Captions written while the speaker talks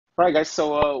All right, guys.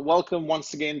 So, welcome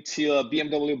once again to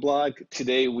BMW Blog.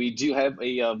 Today, we do have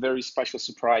a very special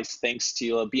surprise thanks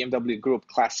to BMW Group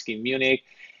Classic in Munich.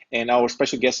 And our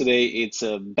special guest today, it's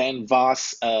Ben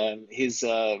Voss. He's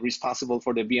responsible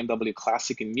for the BMW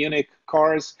Classic in Munich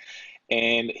cars.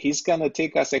 And he's gonna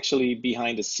take us actually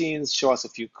behind the scenes, show us a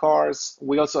few cars.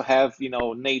 We also have,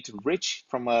 Nate Rich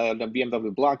from the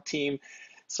BMW Blog team.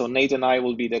 So Nate and I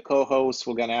will be the co-hosts.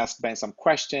 We're gonna ask Ben some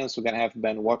questions. We're gonna have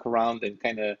Ben walk around and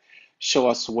kind of show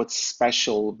us what's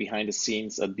special behind the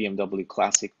scenes at BMW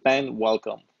Classic. Ben,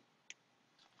 welcome.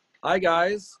 Hi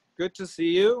guys, good to see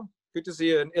you. Good to see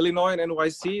you in Illinois and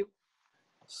NYC.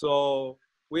 So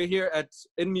we're here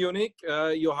in Munich.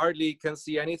 You hardly can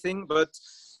see anything, but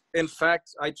in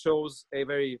fact, I chose a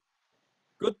very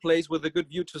good place with a good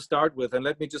view to start with. And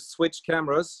let me just switch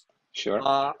cameras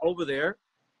over there,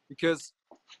 because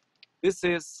this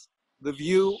is the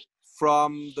view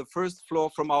from the first floor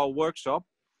from our workshop.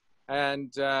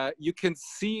 And you can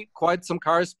see quite some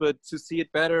cars, but to see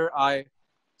it better, I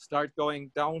start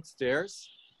going downstairs.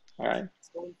 All right.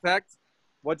 So in fact,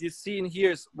 what you see in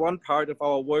here is one part of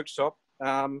our workshop.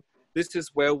 This is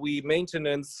where we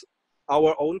maintenance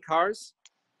our own cars,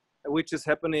 which is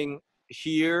happening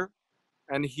here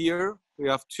and here. We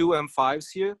have two M5s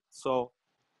here. So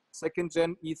second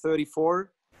gen E34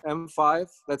 M5,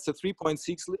 that's a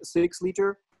 3.6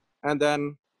 liter. And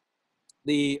then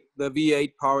the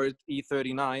V8 powered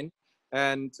E39.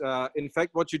 And in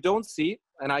fact, what you don't see,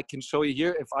 and I can show you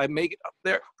here if I make it up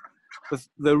there,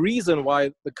 the reason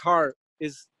why the car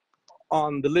is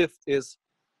on the lift is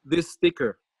this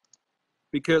sticker,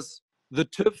 because the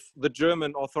TÜV, the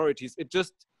German authorities, it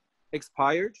just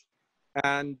expired.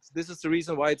 And this is the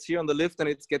reason why it's here on the lift, and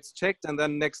it gets checked. And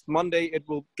then next Monday, it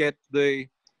will get the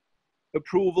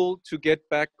approval to get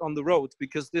back on the road,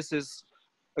 because this is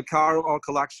a car or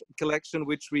collection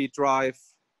which we drive.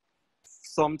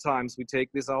 Sometimes we take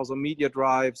this also media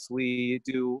drives, we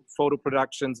do photo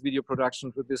productions, video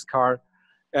productions with this car.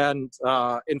 And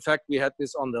in fact, we had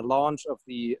this on the launch of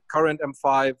the current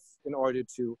M5 in order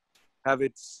to have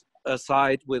it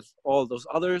aside with all those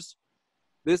others.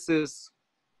 This is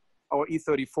our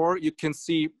E34. You can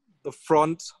see the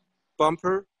front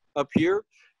bumper up here.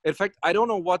 In fact, I don't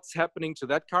know what's happening to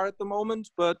that car at the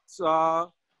moment, but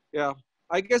yeah,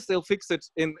 I guess they'll fix it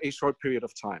in a short period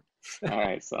of time. All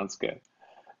right, sounds good.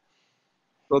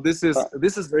 So this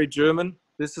is very German.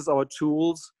 This is our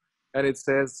tools, and it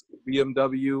says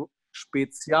BMW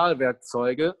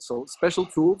Spezialwerkzeuge, so special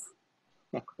tools.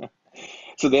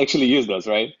 So they actually use those,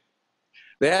 right?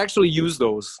 They actually use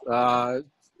those.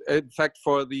 In fact,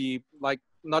 for the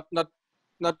not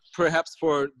perhaps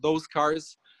for those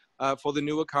cars, for the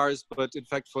newer cars, but in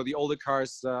fact for the older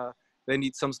cars, they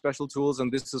need some special tools,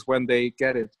 and this is when they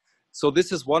get it. So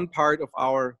this is one part of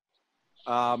our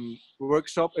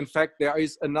workshop. In fact, there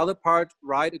is another part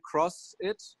right across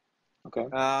it. Okay.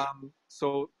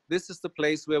 So this is the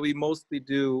place where we mostly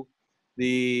do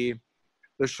the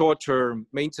short-term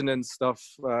maintenance stuff.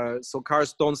 So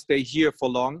cars don't stay here for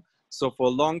long. So for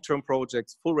long-term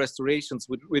projects, full restorations,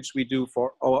 which we do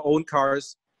for our own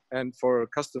cars and for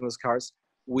customers' cars,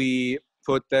 we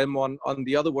put them on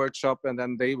the other workshop, and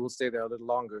then they will stay there a little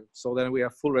longer. So then we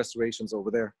have full restorations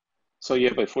over there. So you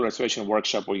have a full restoration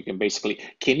workshop where you can basically,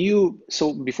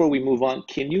 so before we move on,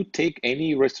 can you take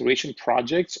any restoration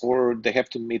projects, or they have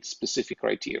to meet specific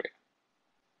criteria?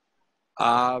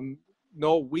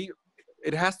 No,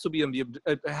 it has to be a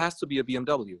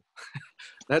BMW.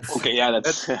 That's okay. Yeah,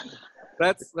 that's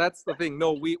the thing.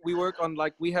 No, we work on,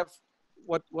 we have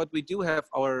what we do have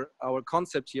our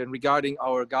concept here, and regarding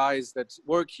our guys that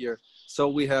work here. So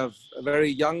we have very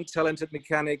young, talented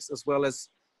mechanics, as well as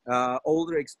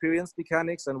older, experienced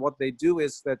mechanics. And what they do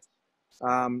is that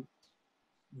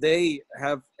they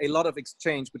have a lot of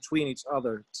exchange between each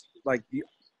other. Like the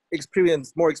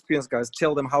more experienced guys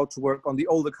tell them how to work on the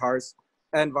older cars,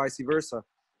 and vice versa.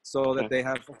 So that they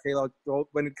have,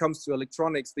 when it comes to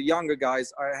electronics, the younger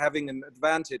guys are having an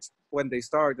advantage when they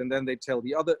start, and then they tell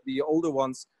the older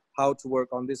ones how to work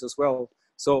on this as well.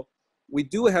 So we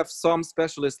do have some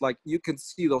specialists, like you can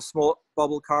see those small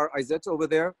bubble car Isetta over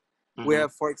there. Mm-hmm. We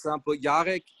have, for example,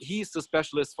 Jarek, he's the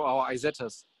specialist for our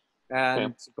Isettas.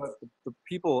 And but the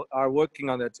people are working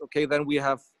on it. Okay, then we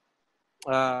have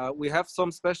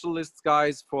some specialist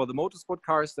guys for the motorsport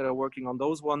cars that are working on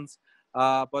those ones.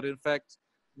 But in fact,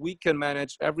 we can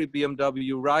manage every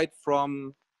BMW right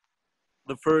from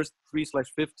the first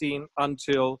 3/15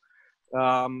 until,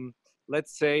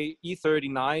 let's say,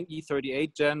 E39,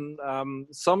 E38 gen,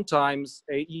 sometimes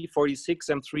a E46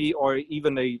 M3 or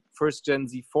even a first gen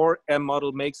Z4 M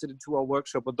model makes it into our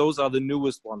workshop, but those are the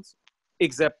newest ones,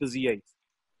 except the Z8.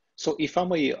 So if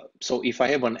I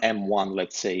have an M1,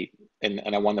 let's say,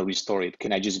 and I want to restore it,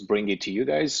 can I just bring it to you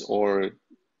guys, or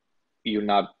you're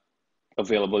not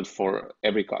available for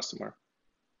every customer?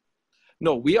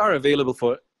 No, we are available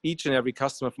for each and every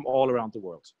customer from all around the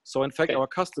world. So in fact, Okay. our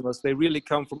customers, they really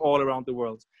come from all around the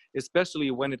world, especially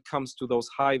when it comes to those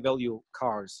high value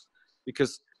cars,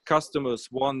 because customers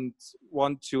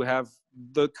want to have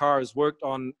the cars worked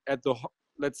on at the,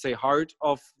 let's say, heart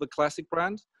of the classic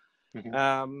brand.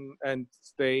 Hmm. And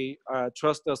they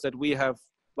trust us that we have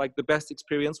like the best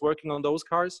experience working on those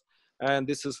cars. And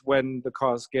this is when the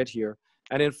cars get here.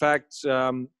 And in fact,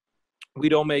 we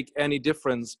don't make any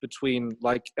difference between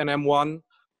like an M1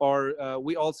 or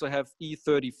we also have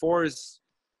E34s,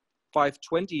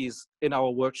 520s in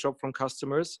our workshop from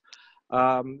customers.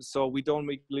 So we don't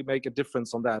really make a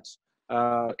difference on that.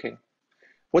 Okay.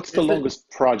 What's the Is it longest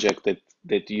project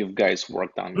that you guys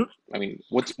worked on? I mean,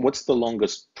 what's the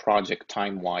longest project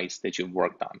time-wise that you've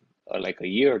worked on? Like a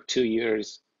year, 2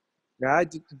 years? Yeah,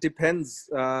 it depends.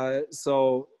 So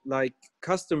like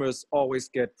customers always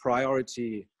get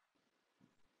priority.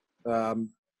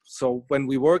 So when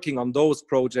we're working on those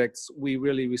projects,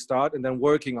 we start and then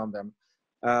working on them.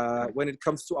 When it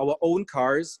comes to our own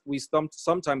cars, we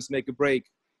sometimes make a break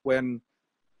when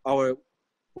our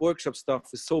workshop stuff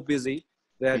is so busy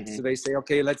that Hmm. they say,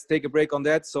 okay, let's take a break on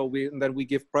that. So then we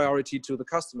give priority to the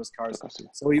customer's The cars. customer.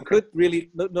 So you Okay. could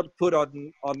really not put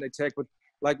on a tag, but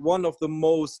like one of the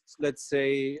most, let's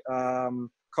say,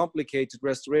 complicated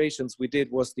restorations we did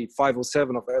was the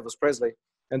 507 of Elvis Presley.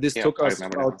 And this Yeah, took I us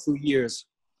remember that about one. 2 years.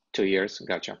 2 years,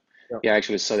 gotcha. Yeah, Yeah, I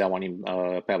actually saw that one in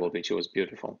Pebble Beach. It was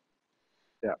beautiful.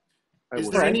 yeah, I is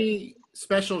would there All right. say. any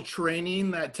special training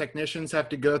that technicians have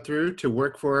to go through to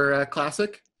work for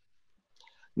Classic?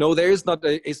 No, there is not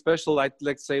a special, like,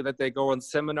 let's say that they go on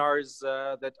seminars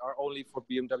that are only for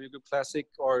BMW Group Classic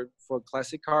or for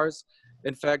classic cars.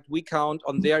 In fact, we count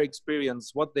on their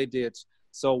experience, what they did.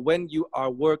 So when you are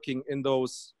working in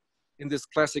this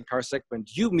classic car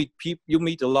segment, you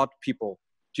meet a lot of people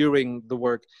during the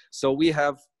work. So we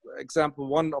have, example,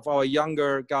 one of our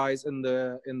younger guys in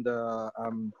the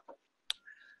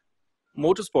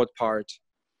motorsport part.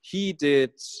 He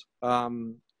did.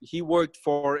 He worked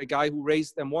for a guy who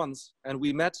raced M1s, and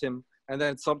we met him. And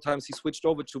then sometimes he switched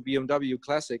over to BMW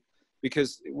Classic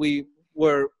because we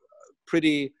were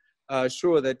pretty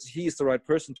sure that he's the right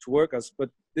person to work us. But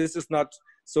this is not.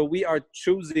 So we are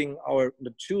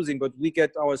not choosing, but we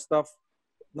get our stuff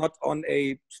not on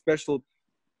a special,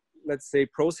 let's say,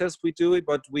 process we do it,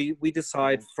 but we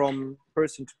decide Mhm. from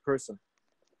person to person.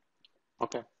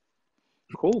 Okay,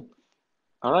 cool.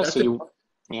 All right, so That's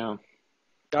it. yeah,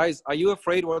 Guys, are you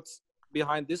afraid what's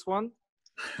behind this one?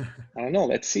 I don't know.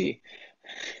 Let's see.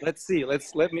 Let's see.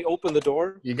 Let me open the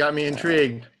door. You got me Uh,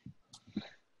 intrigued.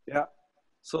 Yeah.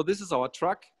 So this is our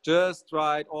truck, just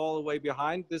right all the way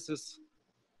behind. This is okay,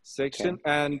 section,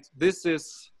 and this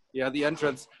is the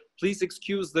entrance. Please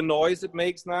excuse the noise it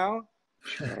makes now.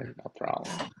 sure, no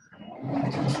problem.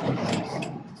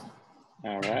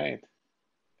 All right.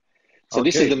 So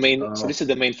this is the Okay. main. So this is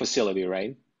the main facility,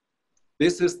 right?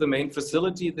 This is the main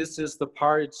facility. This is the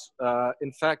part.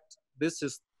 In fact, this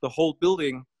is the whole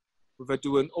building. If I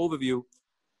do an overview,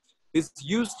 this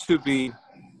used to be.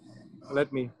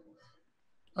 Let me.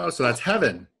 Oh, so that's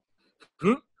heaven.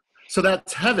 Hmm? So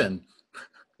that's heaven.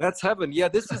 That's heaven. Yeah,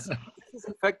 this is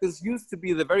in fact, this used to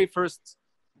be the very first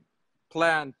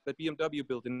plant that BMW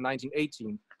built in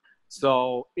 1918.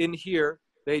 So in here,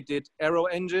 they did aero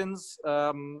engines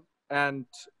and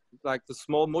like the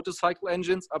small motorcycle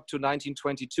engines up to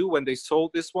 1922 when they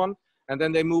sold this one. And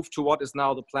then they moved to what is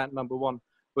now the plant number one.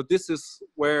 But this is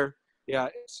where,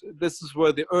 this is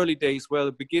where the early days, where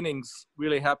the beginnings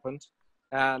really happened.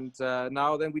 And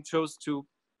now then we chose to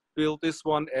build this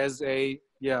one as a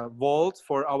vault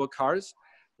for our cars.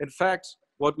 In fact,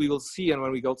 what we will see, and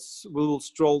when we will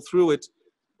stroll through it,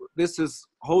 this is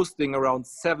hosting around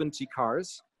 70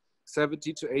 cars,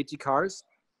 70 to 80 cars,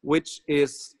 which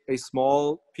is a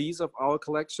small piece of our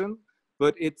collection,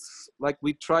 but it's like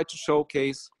we try to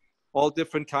showcase all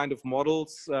different kind of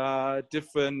models,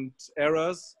 different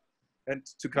eras, and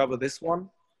to cover this one.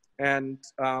 And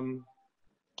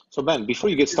So Ben, before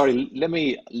you get started, let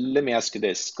me ask you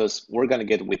this, because we're gonna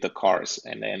get with the cars,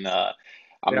 and then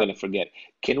I'm yeah, gonna forget.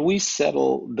 Can we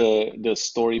settle the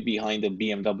story behind the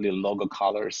BMW logo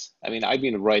colors? I mean, I've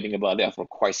been writing about that for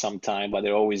quite some time, but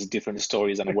there are always different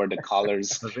stories on where the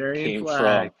colors Bavarian came from.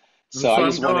 flag. So That's I what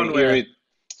just I'm want to going hear with. it.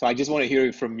 So I just want to hear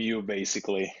it from you,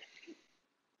 basically.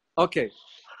 okay.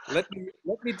 Let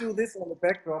me do this on the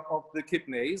backdrop of the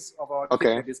kidneys of our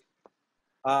Okay. kidney.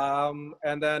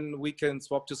 and then we can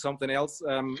swap to something else.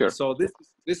 Sure. So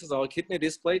this is our kidney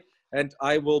display, and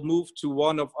I will move to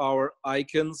one of our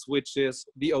icons, which is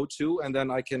the O2, and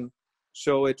then I can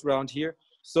show it around here.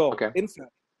 So Okay. in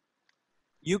fact,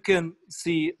 you can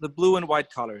see the blue and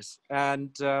white colors,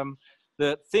 and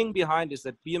the thing behind is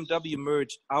that BMW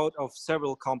merged out of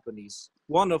several companies.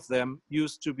 One of them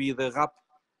used to be the Rapp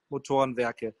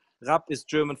Motorenwerke. Rapp is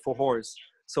German for horse.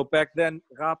 So back then,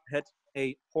 Rapp had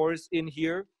a horse in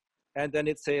here, and then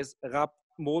it says Rapp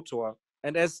Motor.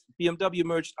 And as BMW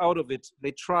merged out of it,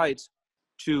 they tried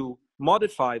to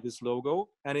modify this logo,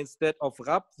 and instead of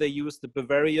Rapp, they used the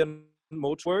Bavarian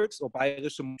Motorworks or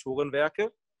Bayerische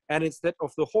Motorenwerke, and instead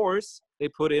of the horse, they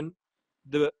put in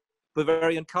the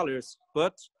Bavarian colors,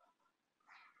 but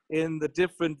in the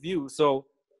different view. So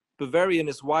Bavarian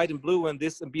is white and blue, and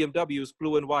this in BMW is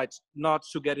blue and white, not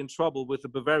to get in trouble with the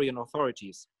Bavarian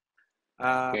authorities.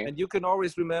 Okay. And you can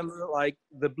always remember, like,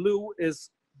 the blue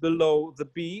is below the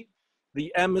B,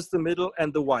 the M is the middle,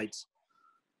 and the white.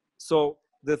 So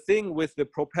the thing with the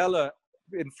propeller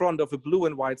in front of a blue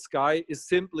and white sky is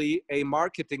simply a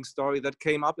marketing story that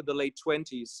came up in the late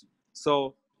 20s.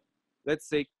 So let's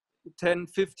say 10,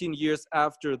 15 years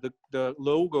after the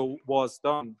logo was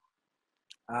done.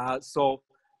 So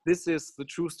this is the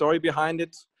true story behind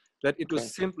it, that it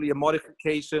was simply a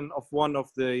modification of one of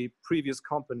the previous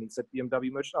companies that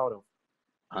BMW merged out of.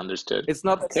 Understood. It's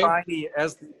not as shiny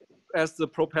as the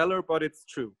propeller, but it's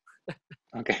true.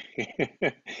 Okay.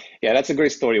 Yeah, that's a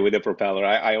great story with the propeller.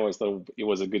 I always thought it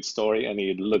was a good story, and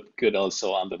it looked good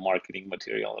also on the marketing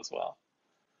material as well.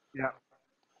 Yeah.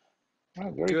 All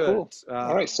right, very Good. cool.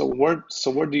 All right, so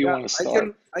where do you want to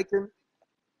start? I can.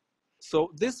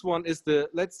 So this one is the,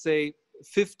 let's say,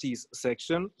 50s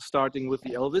section, starting with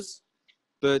the Elvis.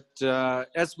 But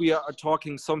as we are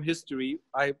talking some history,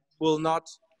 I will not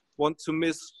want to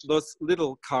miss this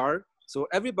little car. So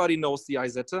everybody knows the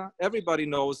Isetta, everybody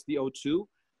knows the O2.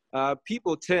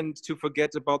 People tend to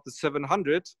forget about the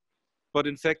 700, but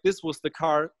in fact, this was the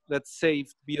car that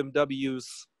saved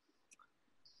BMW's.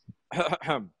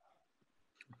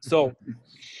 So,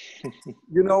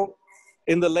 you know,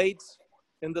 in the late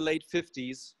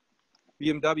 50s,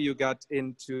 BMW got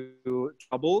into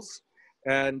troubles,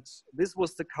 and this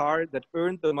was the car that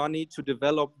earned the money to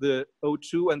develop the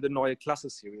O2 and the Neue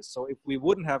Klasse series. So if we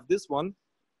wouldn't have this one,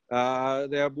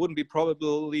 there wouldn't be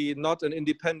probably not an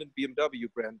independent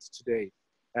BMW brand today.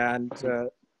 And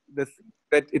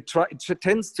that it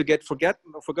tends to get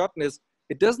forgotten is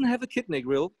it doesn't have a kidney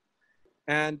grille,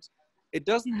 and it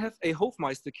doesn't have a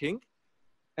Hofmeister kink,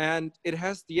 and it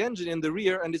has the engine in the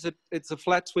rear, and it's a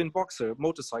flat twin boxer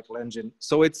motorcycle engine.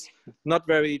 So it's not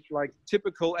very like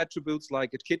typical attributes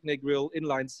like a kidney grille,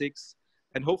 inline six,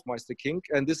 and Hofmeister kink.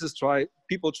 And this is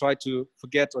people try to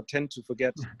forget or tend to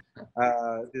forget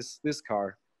this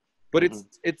car, but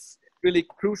it's really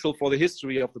crucial for the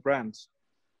history of the brand.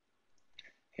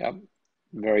 Yeah,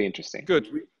 very interesting. Good.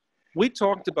 We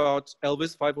talked about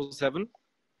Elvis 507.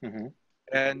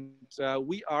 And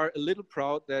we are a little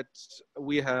proud that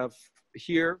we have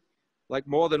here like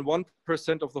more than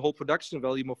 1% of the whole production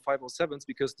volume of 507s,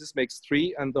 because this makes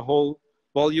 3, and the whole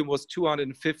volume was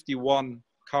 251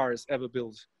 cars ever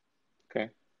built. Okay.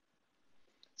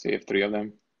 So you have 3 of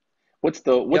them. What's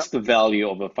the value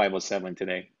of a 507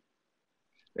 today?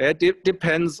 It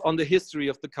depends on the history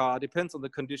of the car, depends on the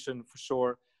condition for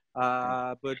sure.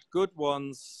 But good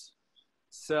ones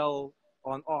sell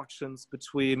on auctions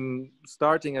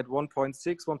starting at 1.6,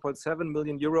 1.7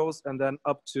 million euros, and then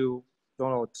up to, I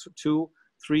don't know, 2,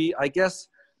 3. I guess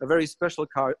a very special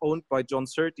car owned by John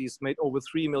Surtees made over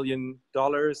 $3 million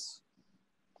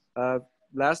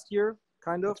last year,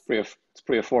 kind of. It's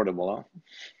pretty affordable, huh?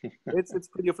 It's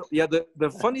pretty affordable. Yeah,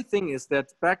 the funny thing is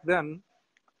that back then,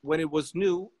 when it was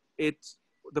new,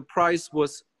 the price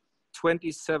was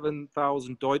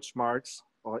 27,000 Deutschmarks,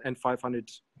 and 500.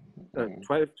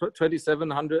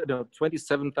 27,500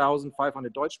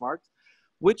 Deutschmarks,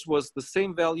 which was the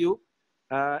same value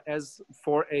as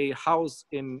for a house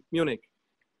in Munich.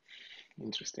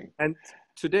 Interesting. And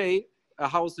today, a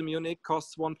house in Munich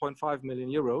costs 1.5 million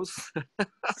euros.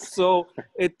 So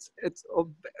it's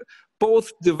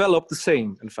both developed the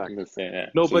same, in fact. Yeah.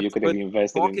 No, so but you could have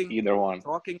invested in either one.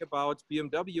 Talking about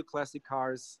BMW classic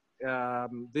cars,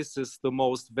 this is the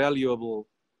most valuable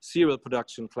serial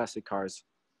production classic cars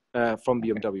from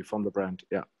BMW, from the brand.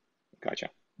 Yeah. Gotcha.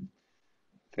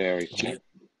 Very cool.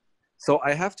 So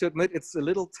I have to admit it's a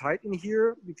little tight in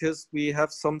here because we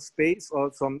have some space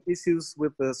or some issues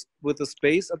with the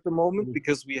space at the moment,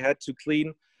 because we had to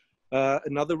clean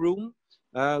another room.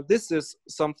 This is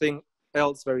something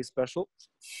else very special.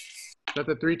 Is that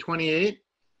the 328?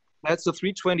 That's a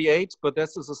 328, but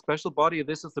this is a special body.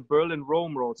 This is the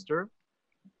Berlin-Rome Roadster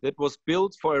that was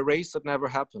built for a race that never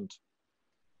happened.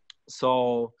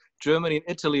 So Germany and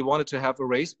Italy wanted to have a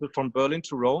race from Berlin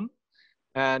to Rome.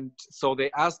 And so they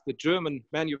asked the German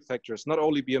manufacturers, not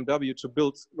only BMW, to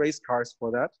build race cars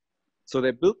for that. So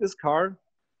they built this car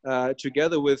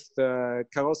together with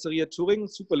Carrozzeria Touring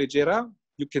Superleggera.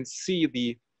 You can see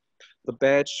the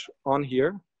badge on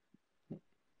here.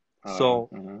 So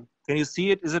can you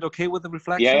see it? Is it okay with the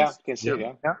reflections? Yeah, you can see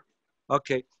it, yeah.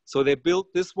 Okay, so they built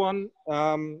this one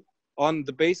on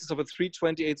the basis of a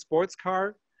 328 sports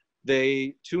car.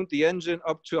 They tuned the engine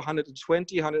up to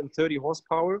 120, 130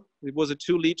 horsepower. It was a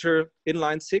 2-liter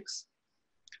inline six.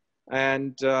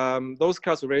 And those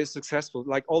cars were very successful.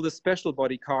 Like all the special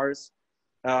body cars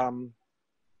on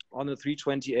the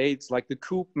 328s, like the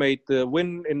Coupe made the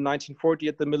win in 1940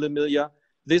 at the Mille Miglia.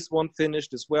 This one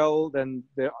finished as well. Then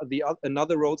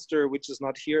another Roadster, which is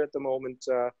not here at the moment,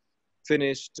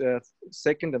 finished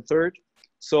second and third.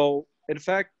 So in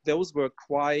fact, those were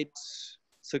quite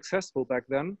successful back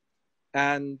then.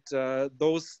 And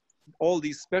all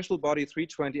these special body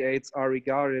 328s are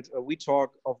regarded, we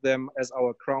talk of them as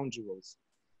our crown jewels.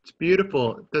 It's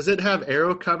beautiful. Does it have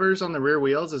aero covers on the rear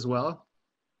wheels as well?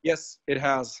 Yes, it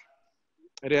has.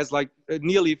 It has like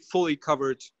nearly fully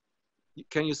covered.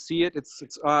 Can you see it?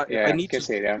 Yeah, I need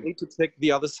to take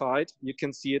the other side. You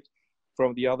can see it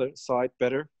from the other side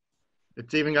better.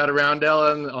 It's even got a roundel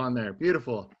on there.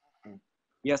 Beautiful.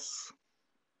 Yes.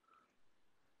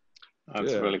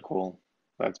 That's really cool.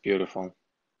 That's beautiful.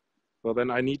 Well,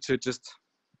 then I need to just,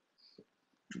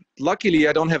 luckily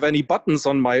I don't have any buttons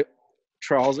on my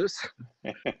trousers,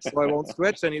 so I won't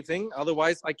scratch anything.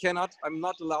 Otherwise I'm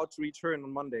not allowed to return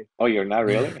on Monday. Oh, you're not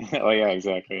really? Oh yeah,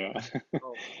 exactly, yeah.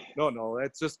 No,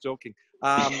 that's just joking.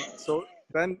 So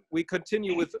then we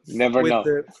continue with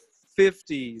the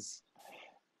 50s.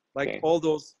 Like all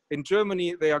those, in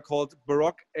Germany, they are called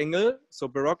Baroque Engel, so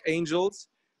Baroque angels,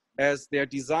 as their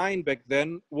design back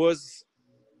then was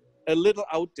a little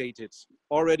outdated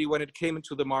already when it came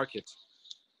into the market.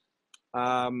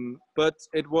 But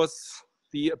it was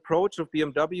the approach of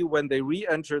BMW when they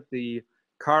re-entered the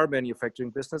car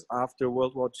manufacturing business after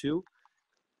World War II.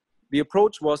 The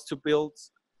approach was to build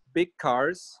big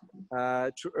cars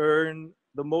to earn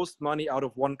the most money out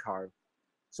of one car.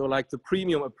 So like the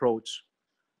premium approach,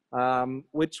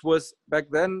 which was back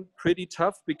then pretty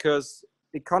tough because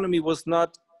economy was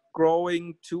not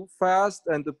growing too fast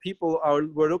and the people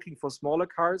were looking for smaller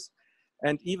cars.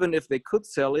 And even if they could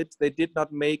sell it, they did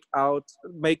not make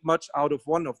much out of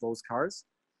one of those cars.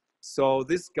 So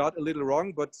this got a little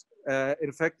wrong, but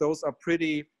in fact, those are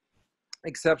pretty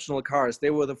exceptional cars.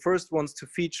 They were the first ones to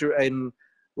feature an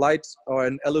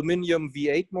aluminum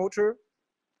V8 motor.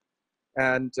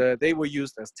 And they were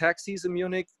used as taxis in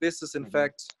Munich. This is in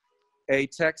fact a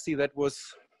taxi that was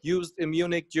used in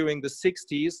Munich during the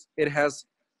 60s. It has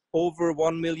over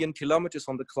 1 million kilometers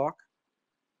on the clock.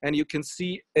 And you can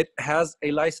see it has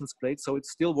a license plate, so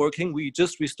it's still working. We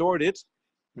just restored it.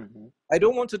 I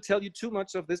don't want to tell you too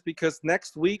much of this because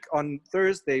next week on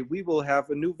Thursday, we will have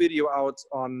a new video out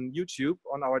on YouTube,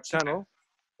 on our channel,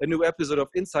 a new episode of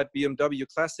Inside BMW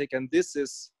Classic. And this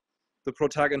is the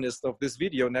protagonist of this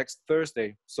video next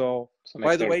Thursday. So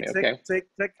by the way,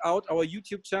 check out our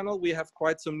YouTube channel. We have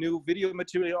quite some new video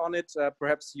material on it.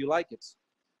 Perhaps you like it.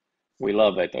 We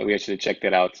love it. We actually checked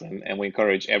it out, and we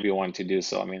encourage everyone to do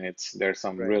so. I mean, there's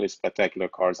some really spectacular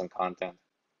cars and content.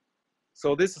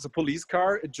 So this is a police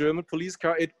car, a German police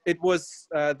car.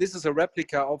 This is a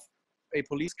replica of a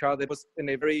police car that was in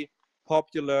a very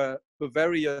popular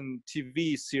Bavarian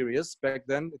TV series back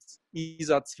then. It's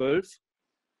ISA 12.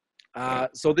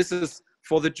 So this is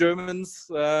for the Germans.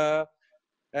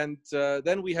 And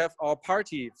then we have our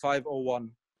Party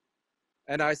 501.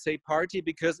 And I say party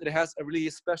because it has a really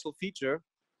special feature.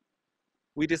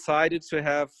 We decided to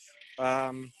have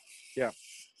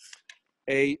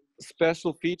a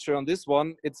special feature on this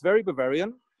one. It's very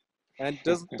Bavarian and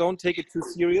don't take it too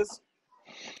serious.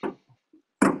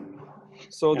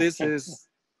 So this is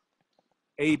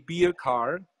a beer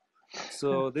car.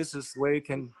 So this is where you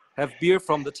can have beer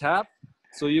from the tap.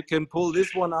 So you can pull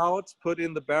this one out, put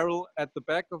in the barrel at the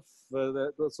back of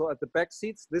at the back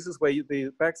seats. This is where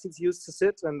the back seats used to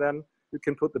sit, and then you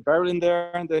can put the barrel in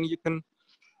there, and then you can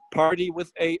party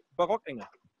with a Baroque Engel.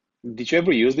 Did you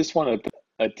ever use this one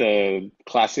at the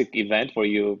classic event where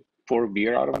you pour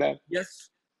beer out of that? Yes,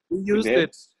 we used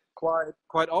it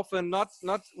quite often. Not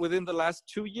within the last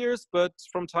 2 years, but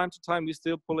from time to time we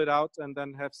still pull it out and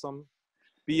then have some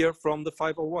beer from the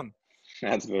 501.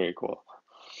 That's very cool.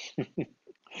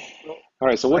 All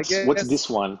right, so what's this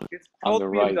one on the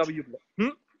right? BMW.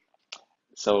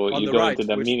 So On you the go right, into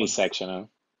the which mini one? section,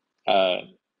 huh?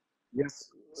 Yes.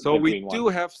 So The we green do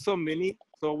one. have some mini.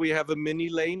 So we have a mini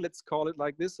lane, let's call it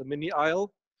like this, a mini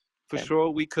aisle. For Okay. sure,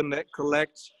 we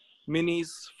collect minis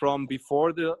from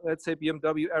before the, let's say,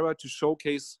 BMW era to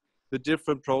showcase the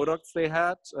different products they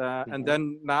had. And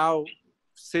then now,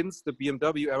 since the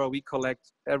BMW era, we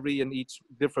collect every and each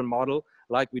different model,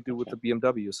 like we do with the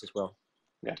BMWs as well.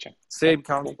 Gotcha. Same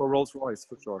counts Cool. for Rolls-Royce,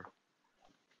 for sure.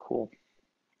 Cool.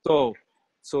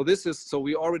 So this is, so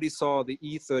we already saw the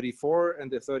E34 and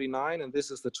the 39, and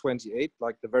this is the 28,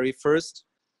 like the very first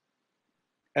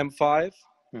M5.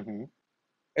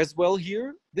 As well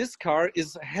here, this car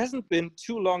hasn't been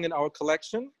too long in our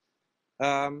collection.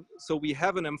 So we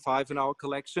have an M5 in our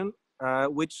collection,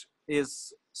 which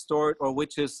is stored, or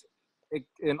which is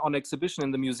on exhibition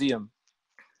in the museum.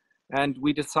 And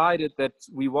we decided that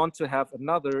we want to have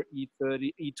another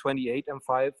E30, E28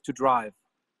 M5 to drive.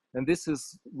 And this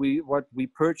is what we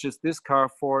purchased this car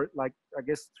for, like, I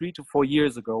guess 3 to 4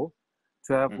 years ago,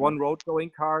 to have one road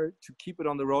going car, to keep it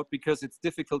on the road, because it's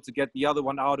difficult to get the other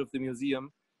one out of the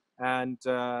museum. And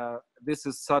this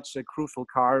is such a crucial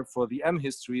car for the M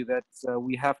history that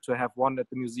we have to have one at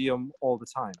the museum all the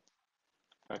time.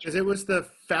 Because it was the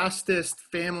fastest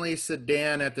family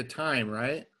sedan at the time,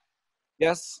 right?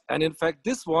 Yes, and in fact,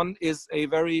 this one is a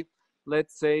very,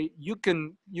 let's say, you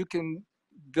can,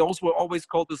 those were always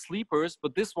called the sleepers,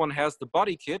 but this one has the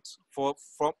body kit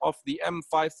of the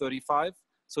M535.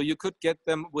 So you could get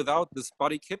them without this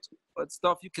body kit, but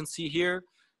stuff you can see here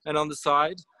and on the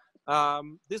side.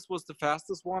 This was the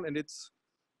fastest one, and it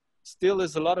still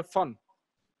is a lot of fun.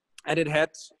 And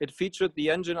it featured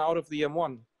the engine out of the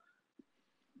M1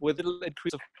 with a little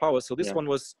increase of power. So this one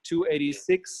was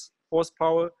 286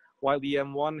 horsepower, while the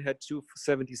M1 had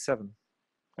 277.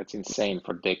 That's insane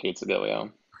for decades ago, yeah.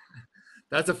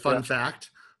 That's a fun fact.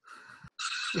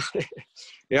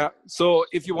 Yeah. So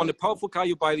if you want a powerful car,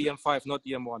 you buy the M5, not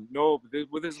the M1. No,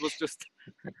 this was just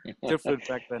different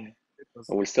back then.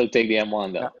 We still take the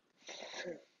M1 though.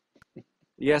 Yeah.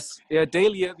 Yes. Yeah.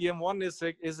 Daily, the M1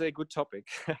 is a good topic.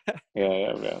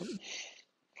 Yeah.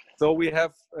 So we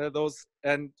have those,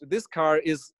 and this car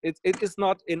is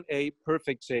not in a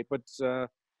perfect shape, but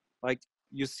like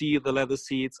you see, the leather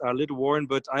seats are a little worn,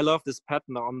 but I love this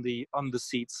pattern on the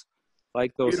seats,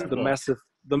 like those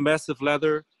the massive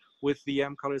leather with the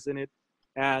M colors in it,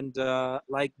 and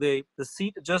like the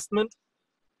seat adjustment,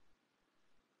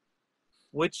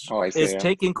 which is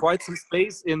taking quite some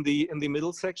space in the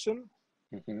middle section.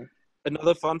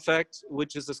 Another fun fact,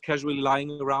 which is just casually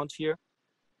lying around here.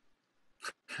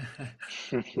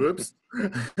 Whoops.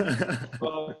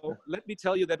 So let me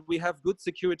tell you that we have good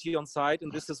security on site,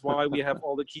 and this is why we have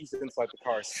all the keys inside the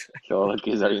cars. So all the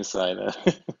keys are inside.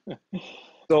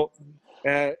 So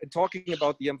talking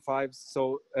about the M5s,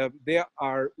 so there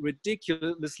are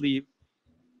ridiculously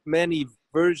many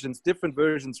versions, different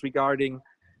versions regarding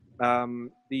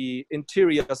the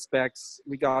interior specs,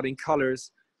 regarding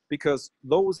colors, because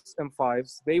those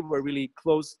M5s, they were really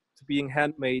close to being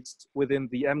handmade within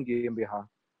the M GmbH,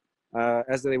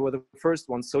 as they were the first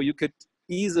ones. So you could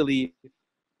easily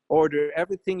order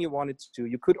everything you wanted to.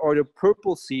 You could order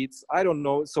purple seats. I don't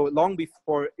know. So long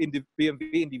before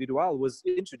BMW Individual was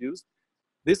introduced,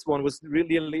 this one was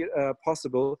really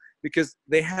possible, because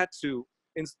they had to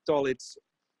install it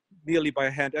nearly by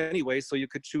hand anyway. So you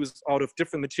could choose out of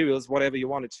different materials, whatever you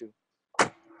wanted to.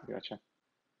 Gotcha.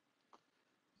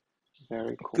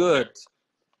 Very cool. Good.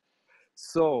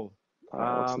 So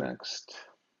what's next?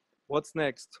 What's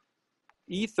next?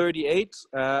 E38,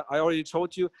 I already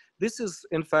told you, this is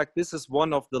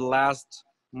one of the last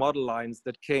model lines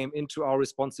that came into our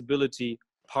responsibility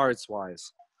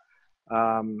parts-wise.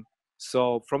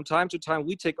 So from time to time,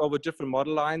 we take over different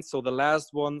model lines. So the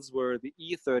last ones were the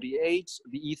E38,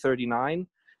 the E39,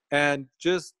 and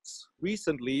just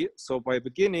recently, so by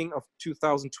beginning of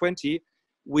 2020,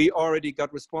 we already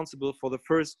got responsible for the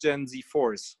first Gen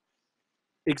Z4s,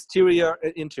 exterior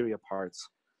and interior parts.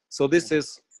 So this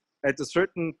is, at a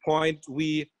certain point,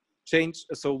 we change,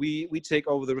 so we take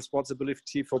over the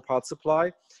responsibility for part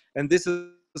supply. And this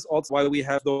is also why we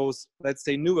have those, let's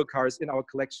say, newer cars in our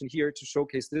collection here, to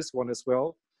showcase this one as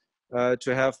well,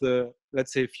 to have the,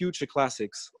 let's say, future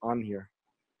classics on here.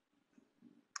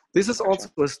 This is also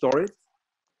a story.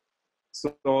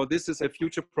 So this is a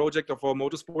future project of our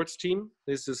motorsports team.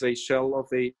 This is a shell of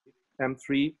a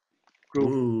M3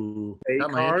 Group A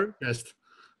car.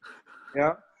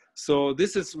 Yeah. So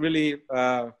this is really,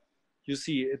 you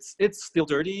see, it's still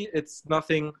dirty. It's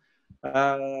nothing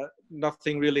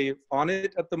really on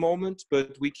it at the moment,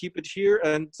 but we keep it here.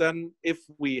 And then if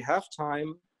we have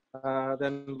time,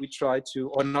 then we try to,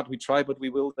 or not we try, but we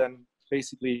will then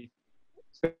basically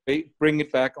bring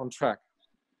it back on track.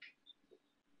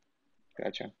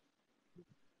 Gotcha.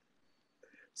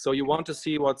 So you want to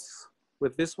see what's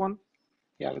with this one?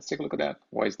 Yeah, let's take a look at that.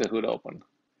 Why is the hood open?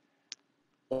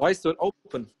 Why is it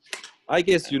open? I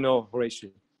guess you know,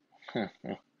 Horatio.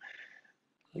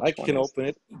 I can open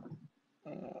it.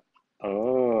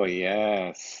 Oh,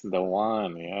 yes, the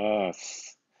one,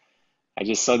 yes. I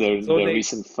just saw the So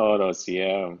recent photos,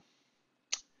 yeah.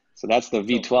 So that's the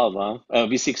V12, huh?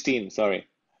 V16, sorry.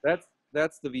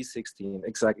 That's the V16,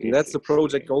 exactly. V16. That's the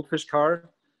Project Goldfish car.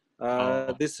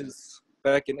 Oh. This is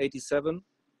back in '87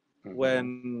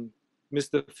 when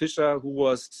Mr. Fischer, who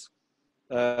was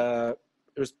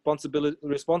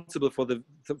responsible for the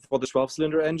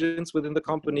 12-cylinder engines within the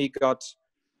company, got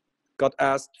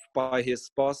asked by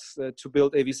his boss to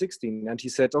build a V16, and he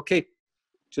said, "Okay,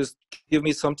 just give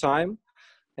me some time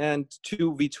and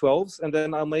 2 V12s, and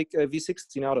then I'll make a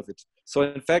V16 out of it." So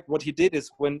in fact, what he did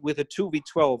is with the 2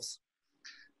 V12s,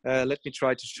 let me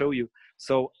try to show you.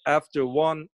 So after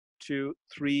 1, 2,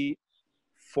 3,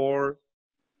 4,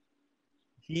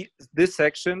 this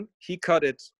section, he cut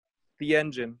it, the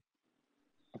engine,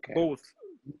 Okay.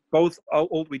 both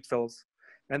old V12s.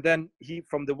 And then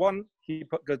from the one, he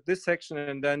got this section,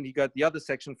 and then he got the other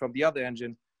section from the other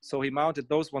engine. So he mounted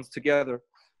those ones together.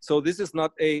 So this is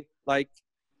not like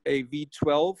a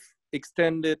V12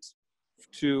 extended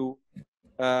to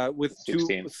with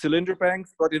 16. 2 cylinder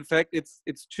banks, but in fact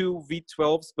it's 2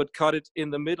 V12s, but cut it in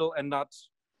the middle and not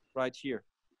right here.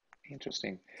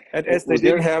 Interesting. And as they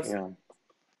didn't have,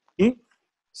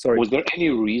 sorry, was there any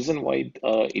reason why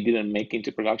it didn't make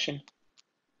into production?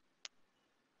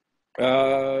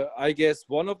 I guess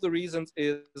one of the reasons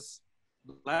is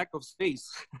lack of space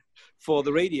for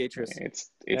the radiators.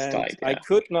 It's and tight. Yeah.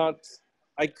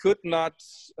 I could not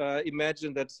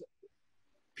imagine that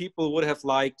people would have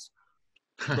liked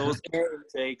those air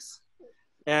intakes.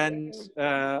 And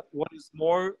what is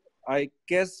more, I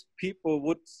guess people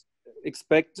would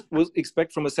expect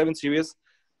from a 7 Series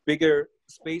bigger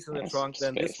space in the trunk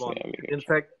than this one. Yeah, in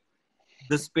fact,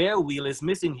 the spare wheel is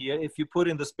missing here. If you put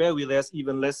in the spare wheel, there's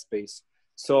even less space.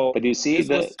 So, but you see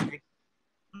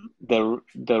the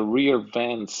rear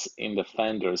vents in the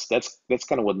fenders. That's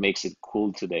kind of what makes it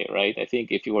cool today, right? I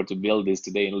think if you were to build this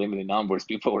today in limited numbers,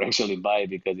 people would actually buy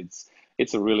it because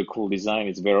it's a really cool design.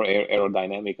 It's very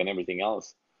aerodynamic and everything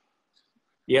else.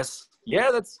 Yes,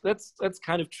 yeah, that's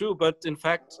kind of true. But in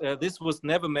fact, this was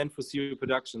never meant for serial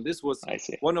production. This was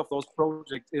one of those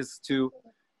projects is to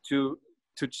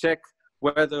check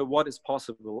whether what is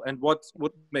possible and what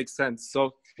would make sense.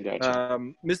 So,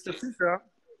 Mr. Fischer,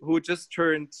 who just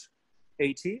turned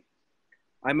 80,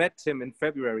 I met him in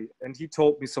February, and he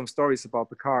told me some stories about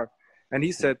the car. And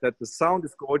he said that the sound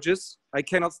is gorgeous. I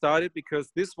cannot start it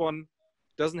because this one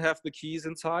doesn't have the keys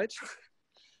inside.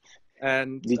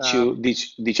 And did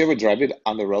you ever drive it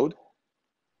on the road?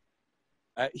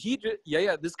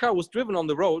 This car was driven on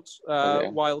the road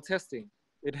while testing.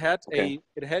 It had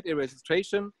a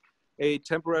registration, a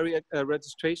temporary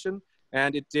registration,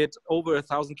 and it did over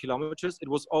 1,000 kilometers. It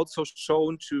was also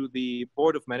shown to the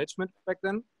board of management back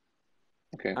then.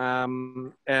 Okay.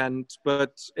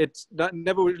 But it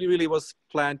never really was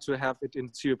planned to have it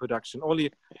in serial production,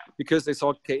 only because they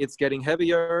thought, okay, it's getting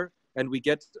heavier and we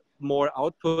get more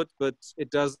output, but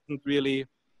it doesn't really,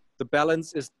 the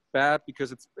balance is bad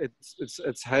because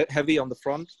it's heavy on the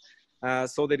front.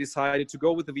 So they decided to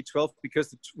go with the V12 because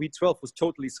the V12 was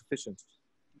totally sufficient.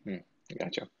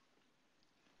 Gotcha.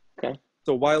 Okay.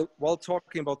 So while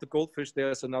talking about the Goldfish,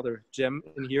 there's another gem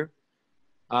in here.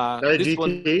 This GT?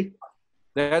 One,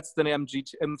 that's the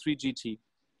M3 GT.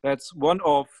 That's one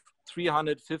of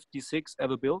 356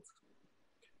 ever built.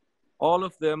 All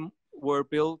of them were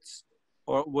built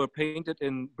or were painted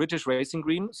in British racing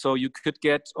green, so you could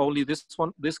get only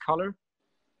this color.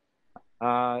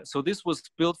 So this was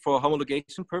built for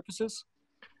homologation purposes.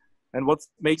 And what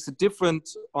makes it different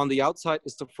on the outside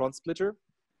is the front splitter.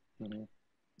 Mm-hmm.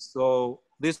 So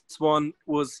this one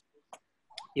was,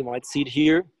 you might see it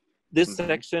here, this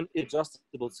section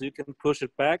adjustable, so you can push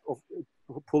it back or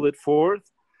pull it forward.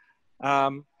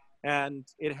 And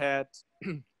it had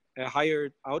a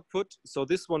higher output. So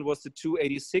this one was the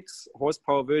 286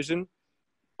 horsepower version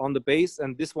on the base,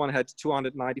 and this one had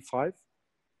 295.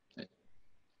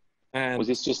 And was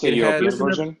this just a European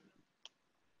version?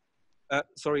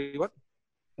 Sorry, what?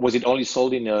 Was it only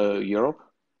sold in Europe?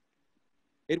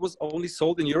 It was only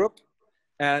sold in Europe,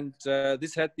 and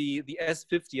this had the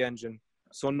S50 engine.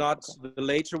 So not the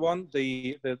later one,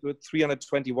 the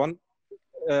 321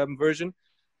 version,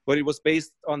 but it was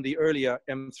based on the earlier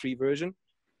M3 version.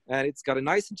 And it's got a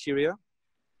nice interior.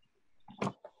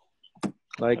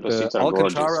 like Those the seats are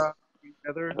gorgeous. Alcantara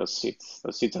leather. Those seats are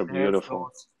It has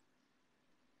beautiful. those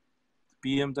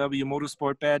BMW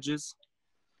Motorsport badges.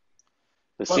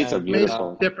 The seats are What made it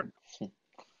beautiful. different?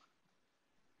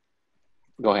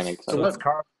 Go ahead, Nick. So Sorry.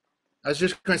 what, I was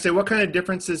just going to say, what kind of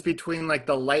differences between like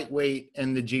the lightweight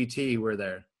and the GT were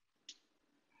there?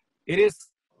 It is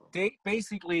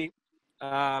basically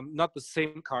not the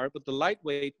same car, but the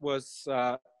lightweight was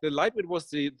the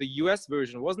US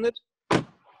version, wasn't it?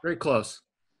 Very close.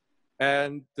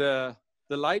 And the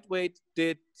lightweight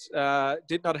did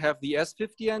not have the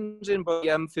S50 engine, but the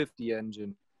M50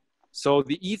 engine. So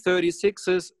the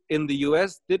E36s in the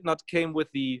US did not came with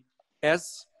the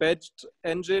S-badged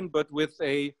engine, but with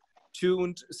a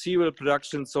tuned serial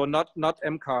production, so not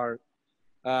M-car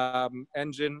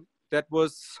engine that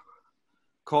was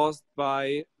caused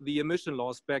by the emission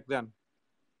laws back then.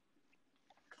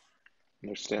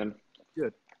 Understand.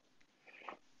 Good.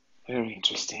 Very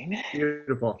interesting.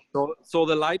 Beautiful. So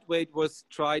the lightweight was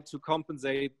tried to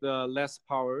compensate the less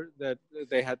power that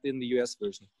they had in the US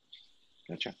version.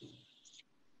 Gotcha.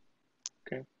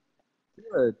 Okay.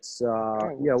 Good.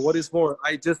 Yeah, what is more?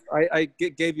 I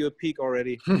gave you a peek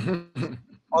already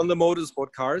on the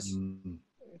motorsport cars.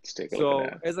 Let's take a So look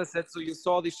at that. as I said, so you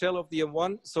saw the shell of the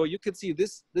M1. So you can see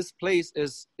this place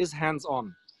is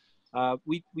hands-on.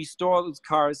 We store those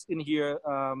cars in here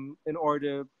in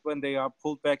order when they are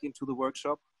pulled back into the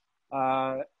workshop.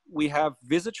 We have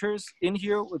visitors in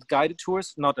here with guided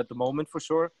tours, not at the moment for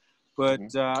sure, but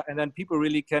and then people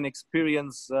really can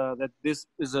experience that this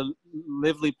is a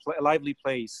lively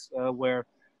place where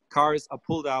cars are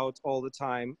pulled out all the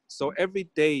time. So every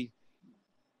day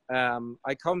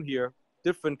I come here,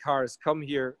 different cars come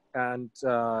here, and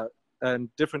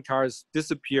different cars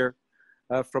disappear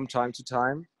from time to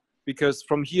time. Because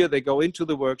from here they go into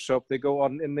the workshop, they go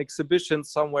on an exhibition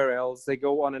somewhere else, they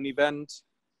go on an event,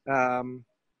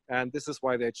 and this is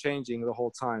why they're changing the whole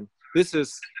time. This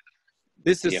is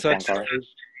such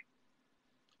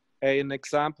an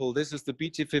example. This is the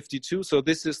BT52. So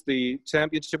this is the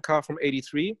championship car from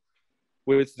 '83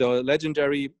 with the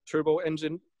legendary turbo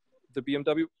engine, the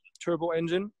BMW turbo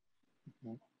engine,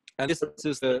 and this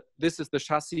is the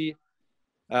chassis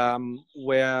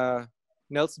where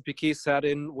Nelson Piquet sat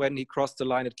in when he crossed the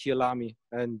line at Kyalami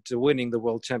and winning the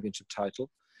world championship title.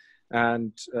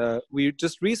 And we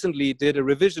just recently did a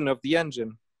revision of the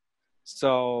engine.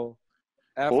 So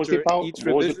after each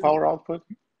revision, what was the power output?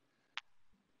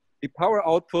 The power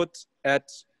output at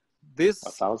this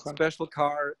 1,000? special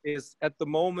car is, at the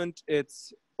moment,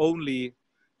 it's only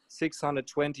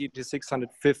 620 to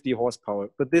 650 horsepower.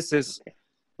 But this is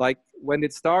like when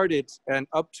it started and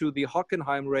up to the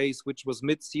Hockenheim race, which was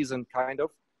mid-season kind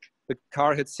of, the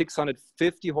car had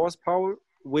 650 horsepower,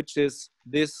 which is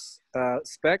this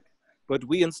spec. But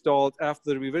we installed, after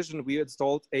the revision, we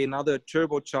installed another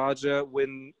turbocharger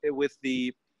with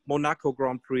the Monaco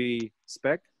Grand Prix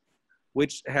spec,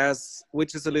 which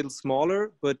is a little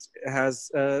smaller, but has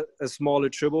a smaller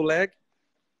turbo lag.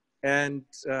 And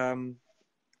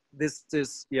this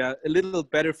is a little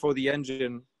better for the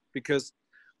engine, because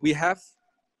we have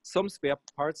some spare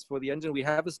parts for the engine. We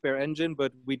have a spare engine,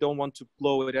 but we don't want to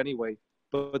blow it anyway.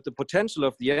 But the potential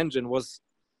of the engine was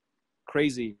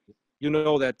crazy. You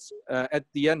know that at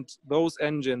the end, those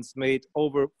engines made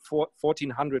over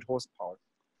 1,400 horsepower.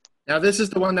 Now, this is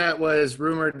the one that was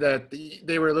rumored that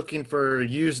they were looking for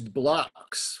used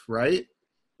blocks, right?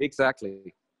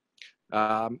 Exactly.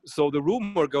 So the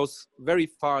rumor goes very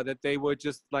far that they were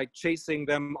just like chasing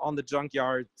them on the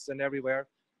junkyards and everywhere.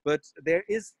 But there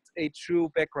is a true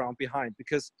background behind,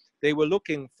 because they were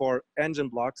looking for engine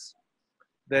blocks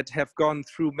that have gone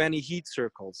through many heat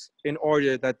circles in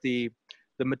order that the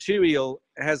material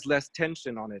has less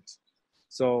tension on it.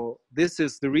 So this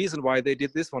is the reason why they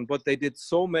did this one. But they did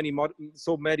so many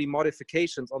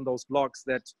modifications on those blocks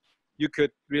that you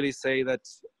could really say that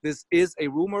this is a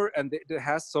rumor, and it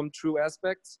has some true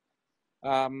aspects.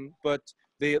 But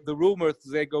the rumors,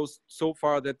 they go so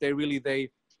far that they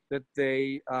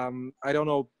I don't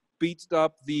know, beat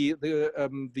up the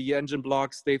engine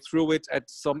blocks. They threw it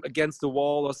against the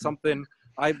wall or something.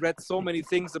 I've read so many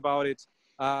things about it.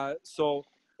 So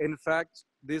in fact,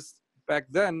 this back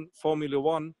then, Formula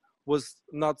One was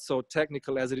not so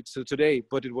technical as it is today,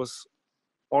 but it was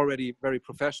already very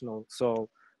professional. So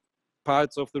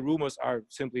parts of the rumors are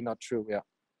simply not true. Yeah.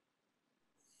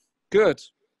 Good.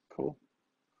 Cool.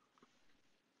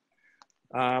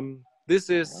 This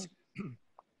is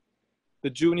the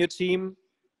junior team,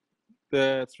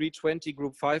 the 320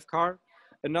 Group 5 car,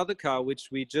 another car which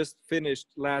we just finished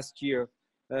last year.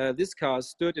 This car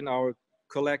stood in our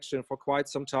collection for quite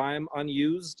some time,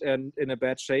 unused and in a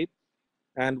bad shape.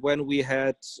 And when we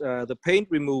had the paint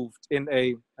removed and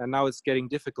now it's getting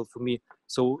difficult for me.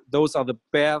 So those are the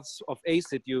baths of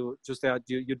acid you just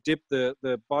you dip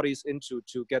the bodies into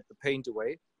to get the paint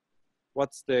away.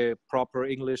 What's the proper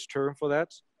English term for that?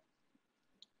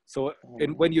 So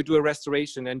when you do a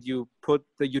restoration and you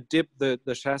dip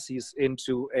the chassis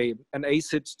into an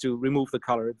acid to remove the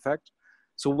color, in fact.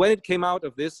 So when it came out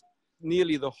of this,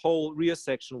 nearly the whole rear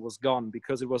section was gone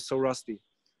because it was so rusty.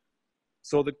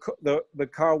 So the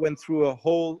car went through a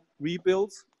whole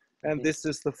rebuild, and this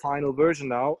is the final version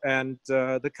now. And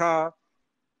the car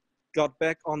got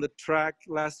back on the track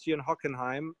last year in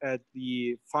Hockenheim at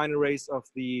the final race of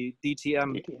the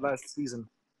DTM last season.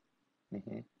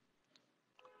 I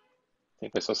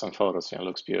think I saw some photos. Yeah, it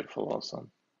looks beautiful also.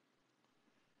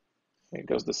 There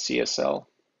goes the CSL.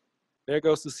 There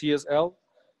goes the CSL.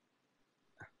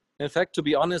 In fact, to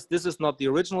be honest, this is not the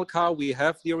original car. We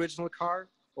have the original car,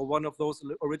 or one of those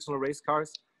original race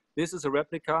cars. This is a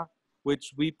replica,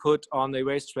 which we put on a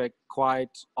racetrack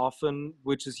quite often,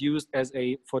 which is used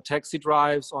for taxi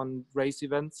drives on race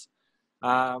events.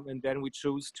 And then we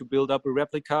choose to build up a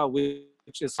replica,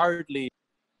 which is hardly,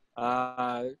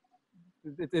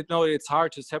 it's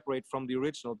hard to separate from the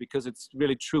original because it's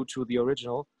really true to the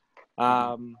original.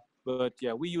 But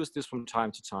yeah, we use this from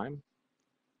time to time.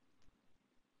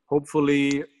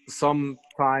 Hopefully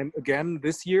sometime again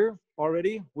this year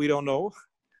already. We don't know.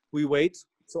 We wait.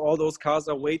 So all those cars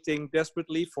are waiting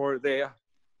desperately to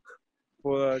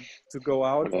go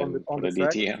out on the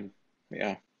track. DTM.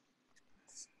 Yeah.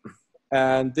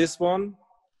 And this one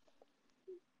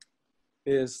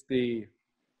is the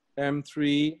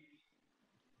M3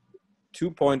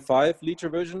 2.5 liter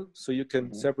version. So you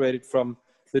can separate it from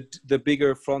the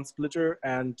bigger front splitter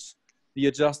and the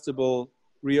adjustable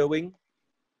rear wing.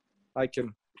 I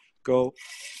can go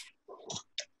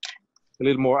a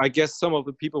little more. I guess some of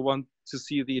the people want to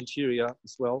see the interior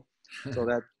as well. So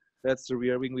that's the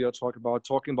rear wing we are talking about.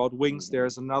 Talking about wings,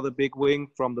 there's another big wing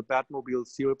from the Batmobile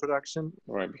serial production.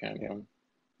 Right behind him.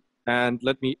 And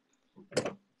let me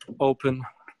open.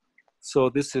 So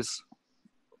this is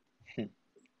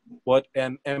what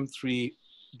an M3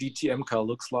 DTM car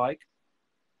looks like.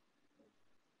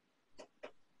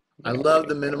 I love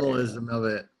the minimalism of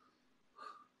it.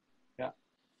 Yeah.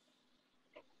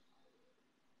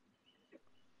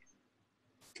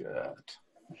 Good.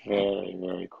 Very,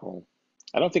 very cool.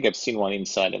 I don't think I've seen one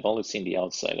inside. I've only seen the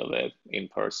outside of it in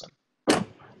person.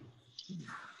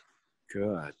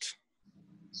 Good.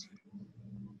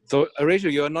 So,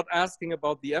 Horatio, you're not asking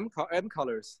about the M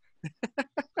colors.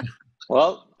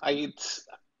 Well, I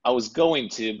was going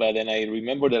to, but then I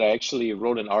remember that I actually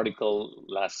wrote an article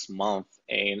last month,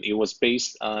 and it was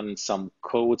based on some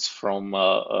quotes from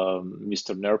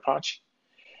Mr. Nerpach.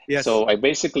 Yes. So I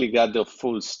basically got the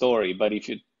full story, but if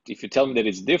you tell me that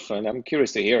it's different, I'm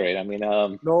curious to hear it. I mean,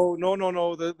 No.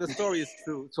 The story is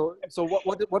true. So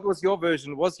what was your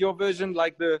version? Was your version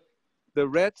like the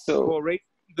red for racing,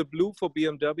 the blue for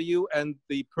BMW, and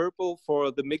the purple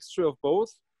for the mixture of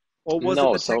both? Or was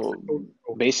no, it so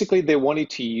basically they wanted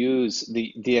to use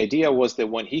the idea was that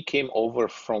when he came over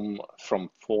from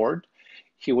Ford,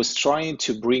 he was trying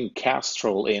to bring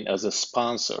Castrol in as a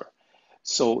sponsor.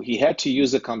 So he had to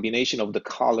use a combination of the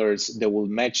colors that will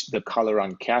match the color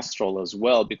on Castrol as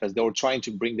well, because they were trying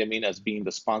to bring them in as being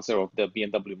the sponsor of the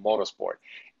BMW Motorsport.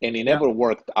 And it never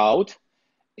worked out.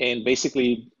 And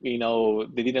basically,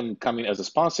 they didn't come in as a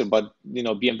sponsor, but,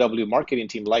 BMW marketing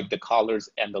team liked the colors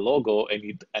and the logo,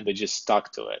 and they just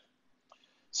stuck to it.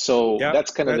 So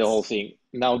that's kind of the whole thing.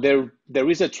 Now, there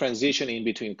is a transition in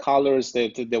between colors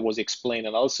that was explained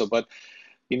and also, but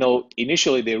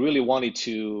initially they really wanted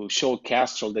to show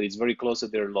Castrol that it's very close to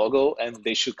their logo and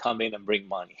they should come in and bring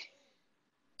money.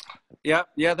 Yeah,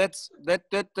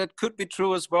 that could be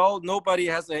true as well. Nobody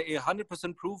has a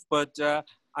 100% proof, but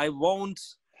I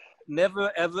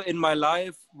never ever in my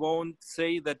life won't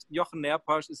say that Jochen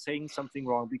Nerpach is saying something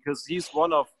wrong, because he's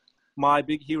one of my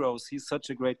big heroes. He's such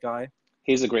a great guy.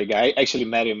 He's a great guy. I actually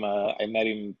met him. I met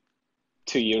him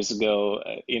 2 years ago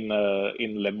in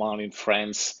Le Mans in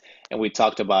France, and we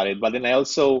talked about it. But then I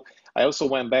also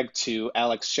went back to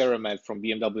Alex Sheremet from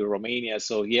BMW Romania.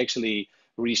 So he actually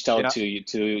reached out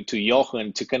to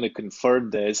Jochen to kind of confirm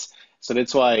this. So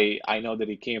that's why I know that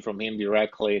it came from him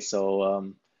directly.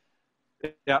 So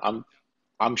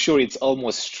I'm sure it's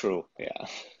almost true. Yeah.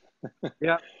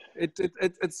 Yeah.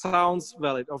 It sounds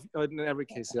valid in every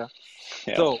case. Yeah.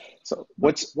 So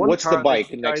what's the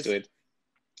bike next to it?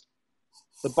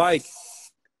 The bike,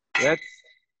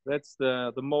 that's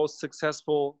the most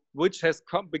successful, which has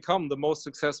become the most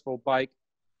successful bike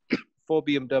for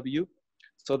BMW.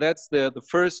 So that's the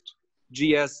first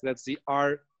GS, that's the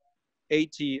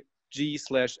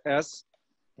R80G/S.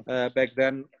 Back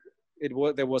then,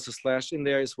 there was a slash in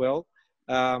there as well.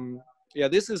 Yeah,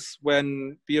 this is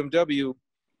when BMW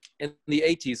in the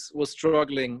 80s was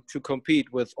struggling to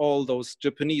compete with all those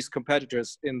Japanese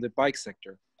competitors in the bike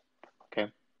sector.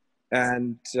 Okay.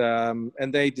 And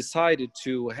they decided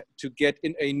to get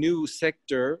in a new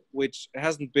sector which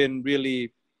hasn't been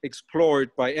really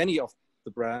explored by any of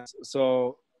the brands.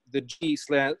 So the G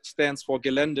stands for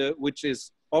Gelände, which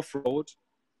is off-road,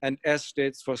 and S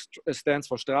stands for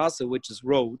Straße, which is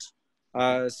road.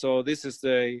 So this is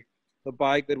the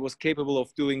bike that was capable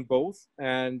of doing both.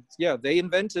 And yeah, they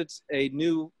invented a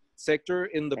new sector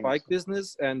in the bike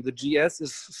business, and the GS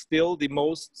is still the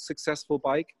most successful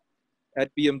bike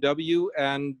at BMW.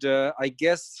 And I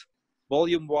guess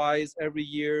volume-wise, every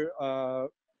year, in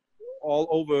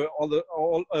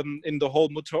the whole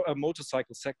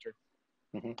motorcycle sector.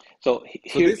 Mm-hmm. So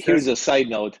here's a side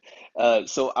note.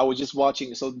 So I was just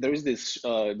watching. So there is this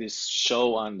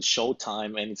show on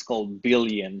Showtime, and it's called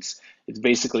Billions. It's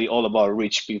basically all about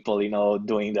rich people, you know,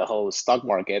 doing the whole stock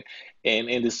market. And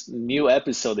in this new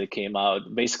episode that came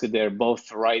out, basically they're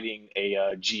both riding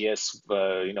a GS,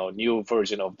 you know, new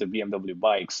version of the BMW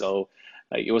bike. So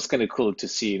it was kind of cool to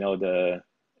see, you know, the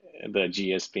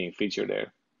GS being featured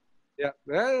there. Yeah,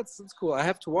 that's cool. I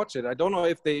have to watch it. I don't know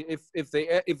if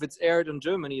it's aired in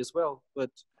Germany as well, but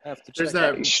I have to check.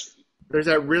 There's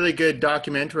that really good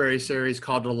documentary series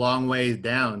called A Long Way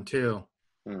Down too.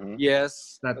 Mm-hmm.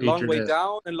 Yes, A Long Way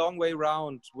Down and Long Way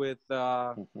Round with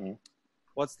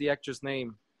what's the actor's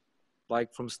name?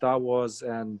 Like from Star Wars,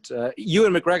 and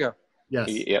Ewan McGregor. Yes.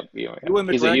 Yep. Ewan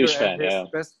McGregor, he's a huge fan. His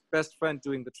best friend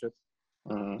doing the trip.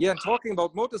 Mm-hmm. Yeah, and talking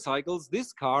about motorcycles,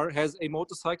 this car has a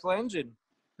motorcycle engine.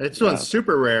 This one's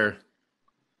super rare.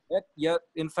 Yeah,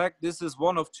 in fact, this is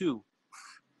one of two.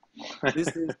 I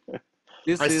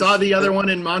saw the other one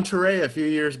in Monterey a few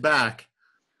years back.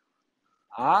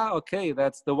 Ah, okay,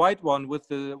 that's the white one with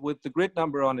the grid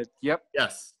number on it. Yep.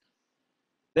 Yes.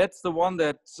 That's the one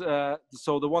that.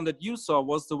 So the one that you saw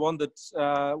was the one that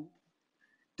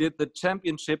did the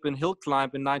championship in hill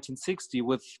climb in 1960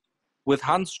 with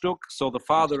Hans Stuck, so the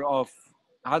father of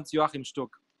Hans Joachim Stuck.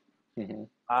 Mm-hmm.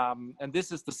 And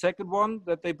this is the second one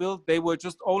that they built. They were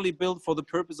just only built for the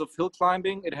purpose of hill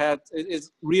climbing. It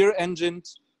is rear-engined,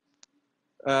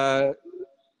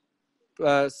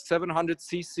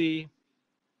 700cc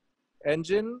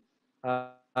engine.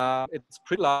 It's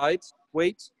pretty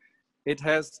lightweight. It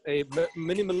has a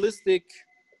minimalistic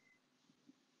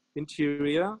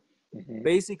interior. Mm-hmm.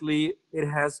 Basically, it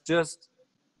has just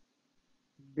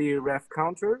the rev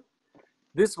counter.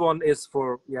 This one is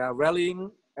for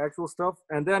rallying actual stuff,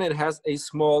 and then it has a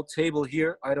small table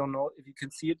here, I don't know if you can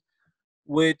see it,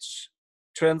 which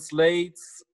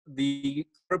translates the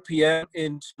RPM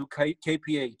into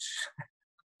kph.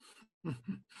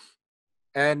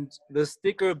 And the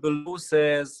sticker below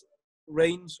says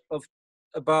range of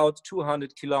about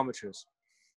 200 kilometers.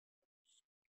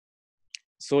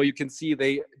 So you can see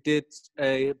they did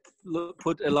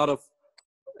put a lot of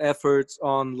efforts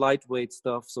on lightweight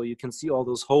stuff, so you can see all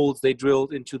those holes they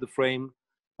drilled into the frame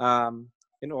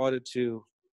in order to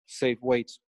save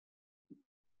weight.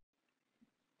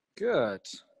 Good.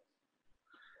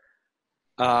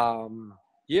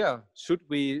 Yeah, should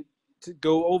we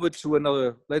go over to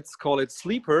another, let's call it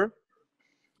sleeper.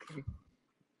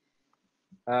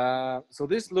 So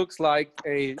this looks like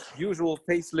a usual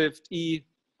facelift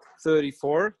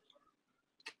E34,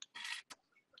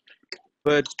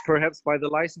 but perhaps by the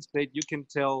license plate you can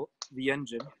tell the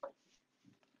engine.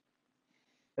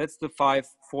 That's the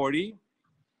 540.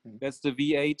 That's the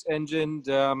V8 engine.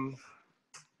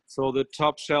 So the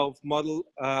top shelf model,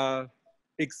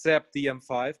 except the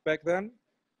M5 back then.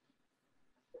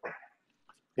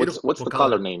 What's the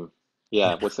color name?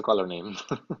 Yeah, what's the color name?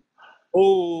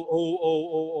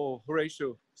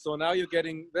 Horatio. So now you're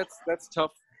getting, that's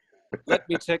tough. Let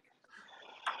me check.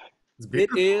 It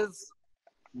is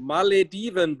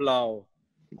Maledivenblau.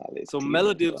 So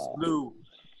Maldives blue.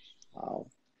 Wow.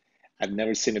 I've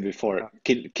never seen it before.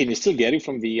 Can you still get it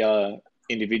from the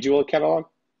individual catalog?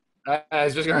 I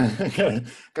was just gonna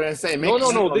say.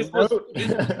 No. This was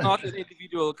not an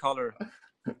individual color.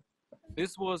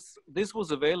 This was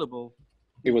available.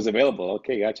 It was available.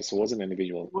 Okay, gotcha. So it wasn't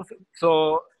individual.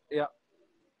 So yeah,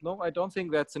 no, I don't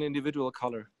think that's an individual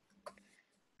color.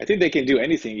 I think they can do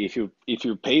anything if you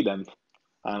pay them,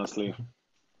 honestly.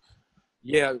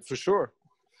 Yeah, for sure.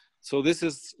 So this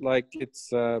is like,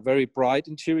 it's a very bright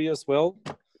interior as well.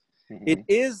 Mm-hmm. It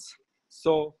is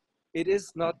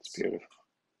not. It's beautiful.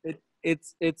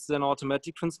 It's an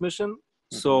automatic transmission.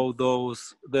 So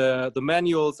the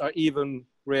manuals are even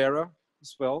rarer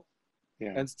as well,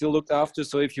 and still looked after.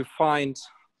 So if you find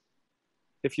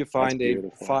a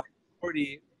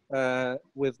 540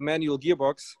 with manual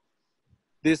gearbox,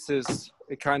 this is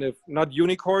a kind of not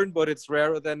unicorn, but it's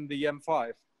rarer than the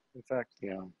M5, in fact.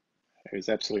 Yeah, it's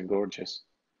absolutely gorgeous.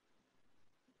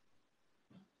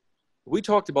 We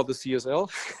talked about the CSL.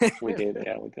 We did,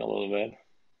 yeah, we did a little bit.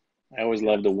 I always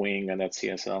love the wing on that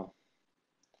CSL.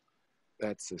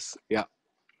 That's this, yeah,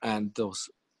 and those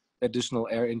additional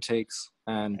air intakes,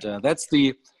 and that's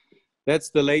the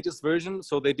latest version.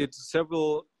 So they did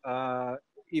several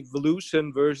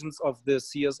evolution versions of the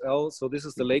CSL. So this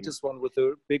is the latest one with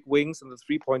the big wings and the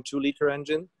 3.2 liter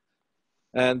engine,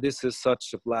 and this is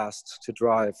such a blast to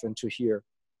drive and to hear,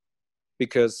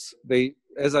 because they,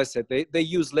 as I said, they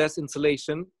use less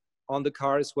insulation on the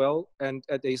car as well, and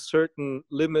at a certain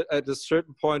limit, at a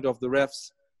certain point of the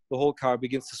revs, the whole car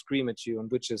begins to scream at you,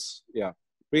 and which is, yeah,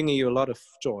 bringing you a lot of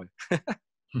joy.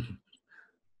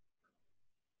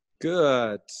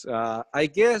 Good. I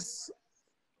guess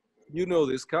you know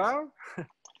this car.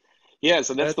 Yeah,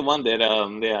 so that's the one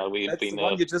that we've That's been the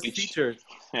one you just featured.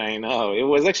 I know. It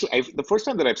was actually the first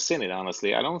time that I've seen it,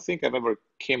 honestly. I don't think I've ever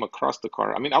came across the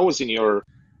car. I mean, I was in your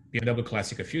BMW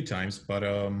Classic a few times, but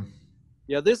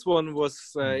yeah, this one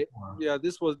was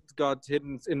got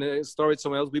hidden in a storage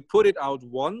somewhere else. We put it out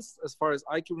once, as far as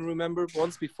I can remember,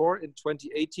 once before in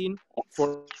 2018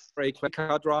 for a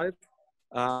car drive.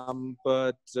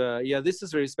 But this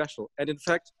is very special. And in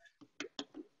fact,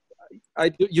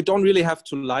 you don't really have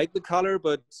to like the color,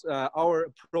 but our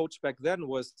approach back then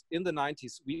was, in the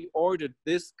 90s, we ordered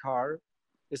this car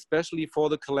especially for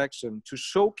the collection to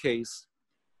showcase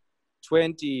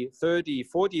 20, 30,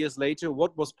 40 years later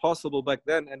what was possible back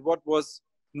then and what was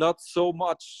not so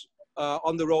much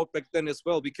on the road back then as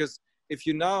well. Because if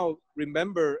you now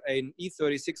remember an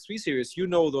E36 3 Series, you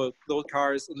know those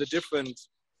cars in the different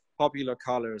popular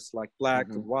colors like black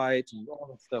and white and all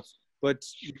that stuff. But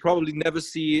you probably never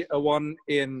see a one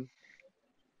in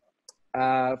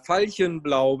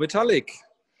Veilchenblau metallic.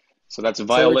 So that's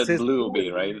violet so blue,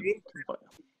 right?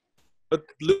 But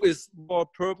blue is more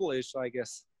purplish, I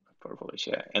guess. Purplish,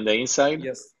 yeah. And the inside?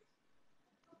 Yes.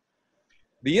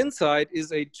 The inside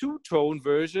is a two-tone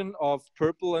version of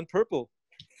purple and purple.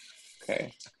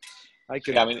 Okay.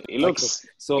 I mean, it looks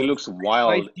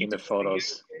wild in the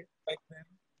photos.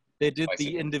 They did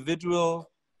the individual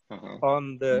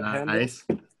on the handle.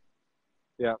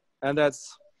 Yeah, and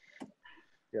that's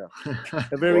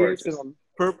a variation on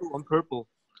purple.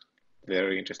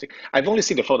 Very interesting. I've only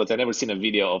seen the photos. I've never seen a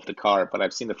video of the car, but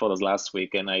I've seen the photos last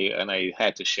week, and I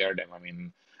had to share them. I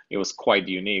mean, it was quite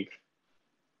unique.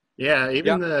 Yeah,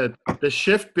 even the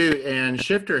shift boot and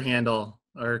shifter handle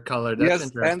are colored. That's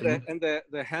interesting. and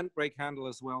the handbrake handle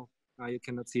as well. You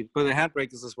cannot see it, but the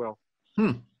handbrake is as well.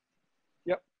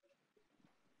 Yep.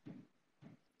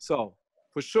 So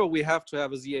for sure, we have to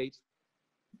have a Z8.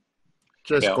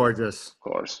 Just gorgeous. Of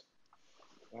course.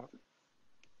 Yeah.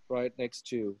 Right next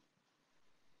to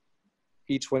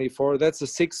E24. That's a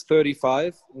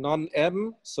 635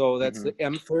 non-M. So that's the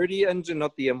M30 engine,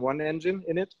 not the M1 engine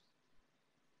in it.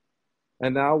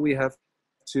 And now we have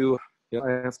to, I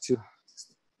have to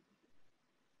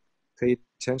pay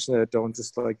attention that I don't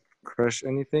just like crush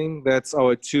anything. That's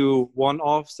our two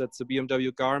one-offs. That's the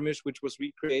BMW Garmisch, which was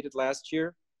recreated last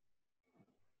year.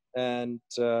 And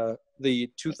the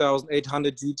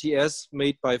 2800 GTS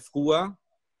made by Frua.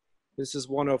 This is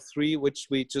one of three, which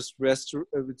we just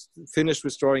finished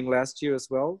restoring last year as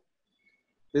well.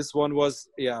 This one was,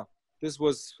 this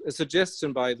was a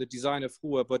suggestion by the designer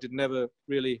Frua, but it never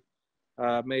really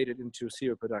made it into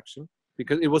serial production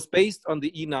because it was based on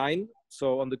the E9,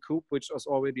 so on the coupe, which was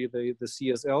already the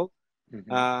CSL.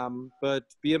 But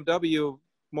BMW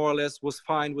more or less was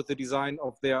fine with the design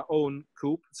of their own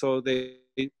coupe, so they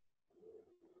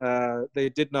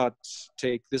did not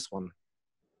take this one.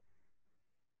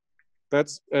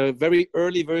 That's a very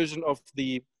early version of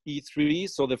the E3,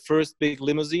 so the first big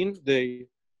limousine, the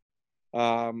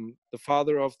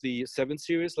father of the 7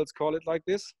 Series, let's call it like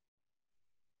this.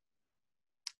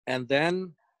 And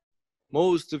then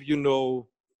most of you know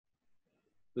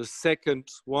the second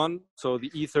one, so the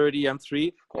E30 M3.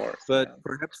 Of course. But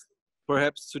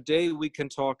perhaps today we can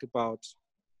talk about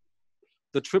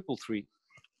the 333.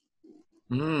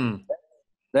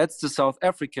 That's the South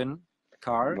African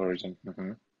car version.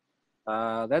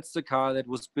 That's the car that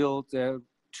was built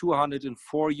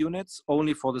 204 units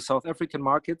only for the South African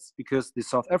markets, because the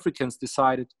South Africans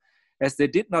decided, as they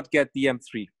did not get the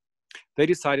M3, they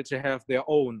decided to have their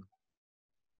own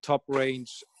top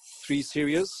range 3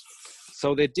 Series.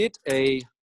 So they did a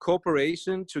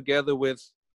cooperation together with,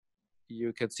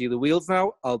 you can see the wheels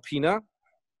now, Alpina,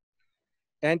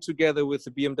 and together with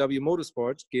the BMW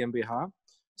Motorsport GmbH.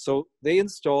 So they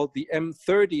installed the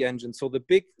M30 engine, so the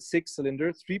big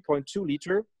 6-cylinder, 3.2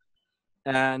 liter,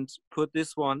 and put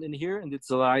this one in here, and it's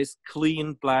a nice,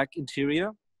 clean black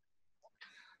interior.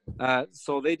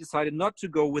 So they decided not to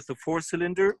go with the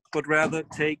 4-cylinder, but rather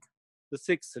take the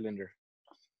 6-cylinder.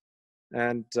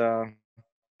 And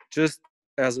just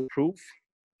as a proof,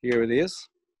 here it is.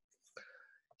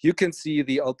 You can see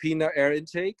the Alpina air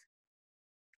intake.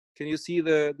 Can you see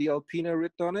the Alpina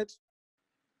written on it?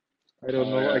 I don't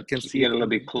know. I can see get it a little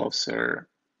bit closer.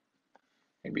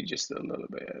 Maybe just a little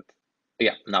bit.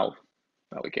 Yeah, now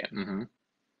we can. Mm-hmm.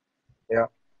 Yeah.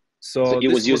 So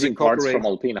it was using parts from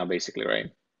Alpina, basically, right?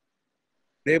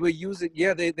 They were using,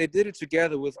 yeah, they did it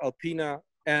together with Alpina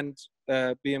and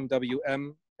BMW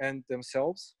M and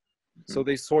themselves. Mm-hmm. So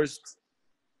they sourced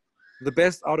the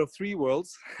best out of 3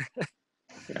 worlds.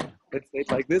 Yeah. Let's say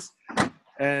it like this.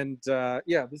 And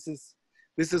yeah, this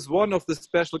is one of the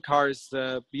special cars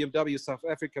BMW South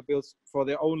Africa built for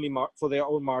their own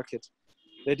market.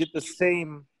 They did the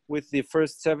same with the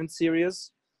first 7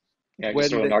 Series. Yeah, I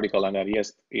just wrote an article on that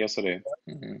yesterday.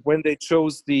 Mm-hmm. When they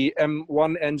chose the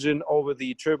M1 engine over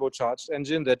the turbocharged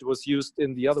engine that was used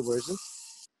in the other versions.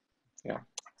 Yeah.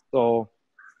 So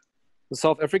the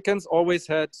South Africans always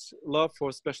had love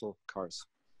for special cars.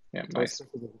 Yeah, nice.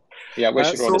 Yeah, we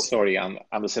actually wrote a story on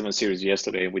the 7 Series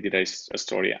yesterday. We did a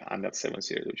story on that 7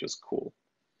 Series, which was cool.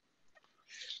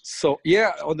 So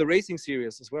yeah, on the racing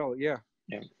series as well. Yeah.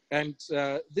 Yeah. And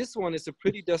this one is a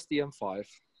pretty dusty M5.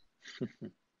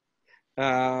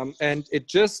 And it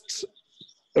just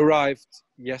arrived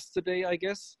yesterday, I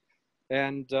guess.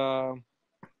 And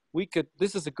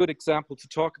this is a good example to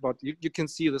talk about. You can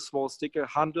see the small sticker,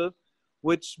 Handel,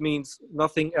 which means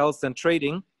nothing else than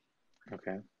trading.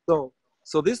 Okay. So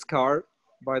this car,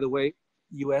 by the way,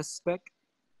 US spec.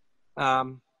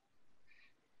 Our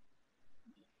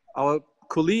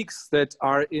colleagues that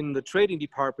are in the trading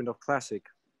department of Classic,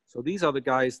 so these are the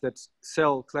guys that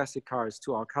sell Classic cars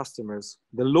to our customers.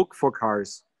 They look for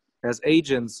cars as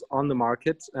agents on the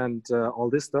market and all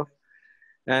this stuff.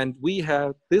 And we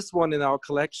have this one in our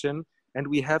collection, and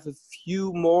we have a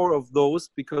few more of those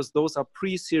because those are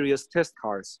pre-series test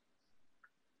cars.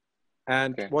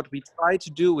 And what we try to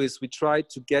do is we try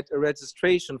to get a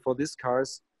registration for these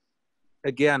cars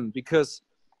again, because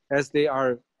as they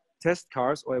are test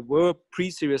cars or were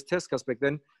pre-series test cars back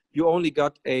then, you only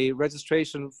got a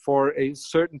registration for a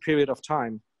certain period of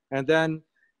time. And then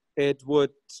it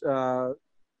would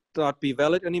not be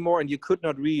valid anymore and you could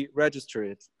not re-register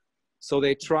it. So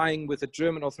they're trying with the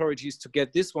German authorities to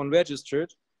get this one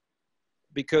registered,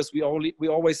 because we already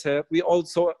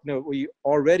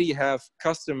have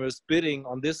customers bidding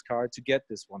on this car to get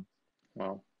this one.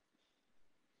 Wow.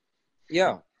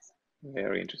 Yeah.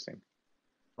 Very interesting.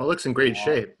 Well, it looks in great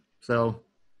shape. So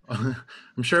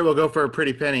I'm sure we'll go for a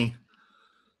pretty penny.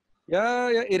 Yeah,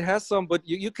 it has some, but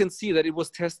you can see that it was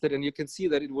tested and you can see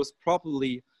that it was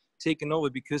properly taken over,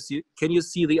 because can you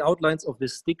see the outlines of the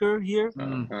sticker here?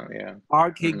 Yeah.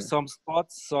 Marking some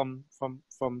spots, some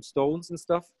from stones and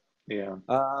stuff. Yeah.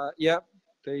 Yeah,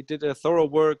 they did a thorough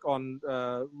work on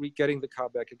getting the car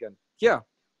back again. Yeah,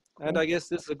 cool. And I guess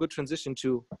this is a good transition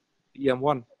to the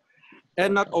M1.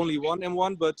 And not only one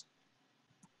M1, but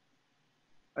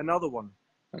another one.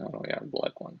 Oh, yeah,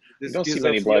 black one. You don't see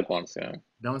many black ones, yeah.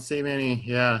 Don't see many,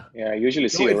 yeah. Yeah, I usually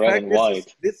see red and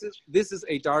white. This is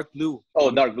a dark blue.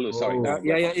 Oh, dark blue, sorry.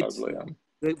 Yeah, it's blue, yeah.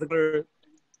 The color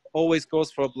always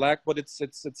goes for black, but it's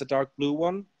a dark blue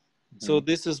one. So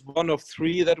this is one of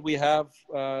 3 that we have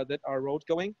that are road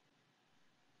going.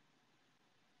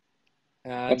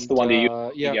 And, that's the one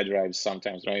that you drive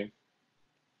sometimes, right?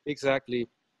 Exactly.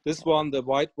 This one, the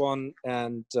white one,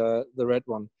 and the red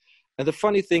one. And the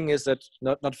funny thing is that,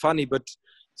 not funny, but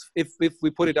if we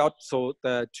put it out, so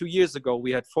 2 years ago,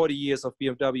 we had 40 years of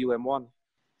BMW M1.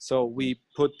 So we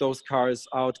put those cars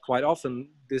out quite often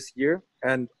this year,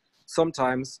 and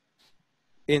sometimes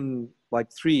in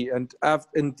like 3. And at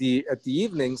the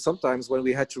evening, sometimes when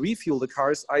we had to refuel the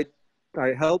cars, I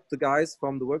helped the guys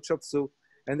from the workshop. So,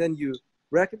 and then you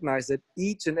recognize that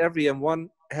each and every M1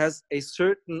 has a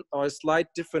certain or a slight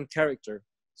different character.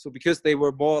 So because they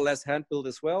were more or less hand built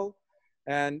as well.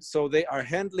 And so they are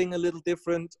handling a little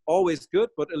different, always good,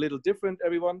 but a little different,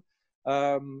 everyone.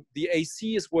 The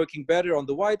AC is working better on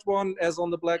the white one as on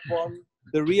the black one.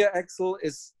 The rear axle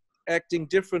is acting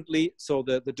differently. So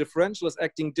the differential is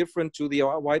acting different to the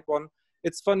white one.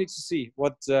 It's funny to see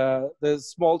what the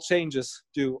small changes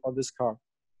do on this car.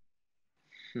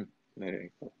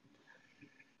 Very cool.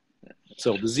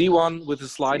 So the Z1 with the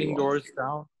sliding Z1. doors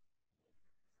down.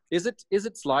 Is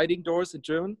it sliding doors in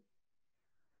German?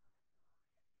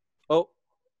 Oh,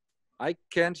 I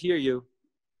can't hear you.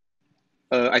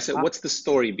 I said, what's the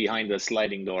story behind the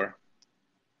sliding door?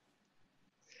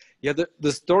 Yeah,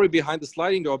 the story behind the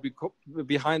sliding door,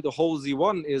 behind the whole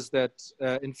Z1 is that,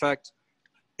 in fact,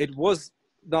 it was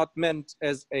not meant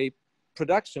as a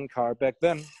production car back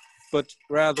then, but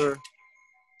rather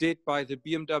did by the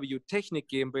BMW Technik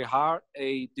GmbH,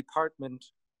 a department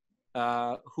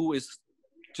who is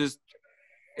just,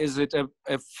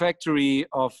 a factory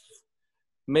of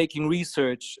making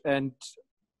research and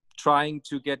trying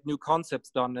to get new concepts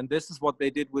done. And this is what they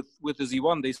did with the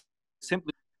Z1. They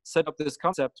simply set up this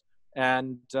concept,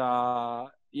 and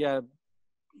yeah,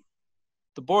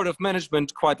 the board of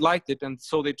management quite liked it, and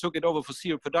so they took it over for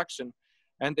serial production,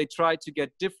 and they tried to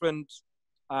get different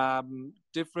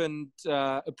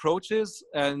approaches,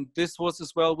 and this was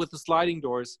as well with the sliding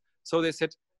doors. So they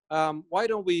said, why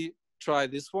don't we try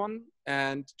this one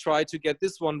and try to get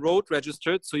this one road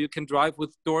registered so you can drive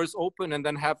with doors open and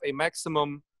then have a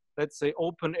maximum, let's say,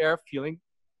 open air feeling.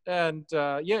 And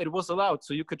yeah, it was allowed,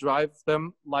 so you could drive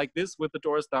them like this with the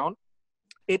doors down.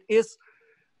 It is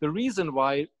the reason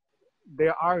why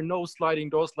there are no sliding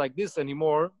doors like this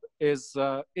anymore, is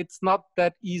it's not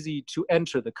that easy to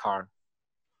enter the car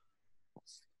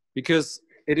because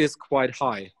it is quite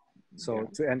high, so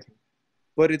to enter,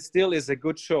 but it still is a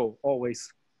good show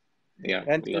always. Yeah,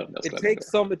 and it takes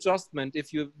some adjustment.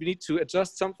 If you need to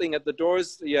adjust something at the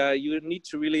doors, yeah, you need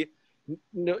to really,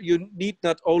 you need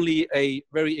not only a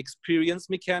very experienced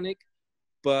mechanic,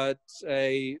 but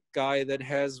a guy that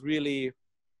has really,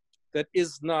 that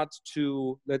is not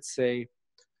too, let's say,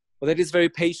 well, that is very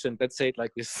patient. Let's say it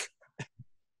like this.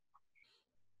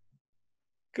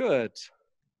 Good.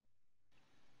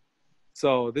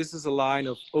 So this is a line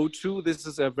of O2. This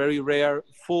is a very rare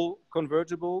full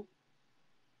convertible.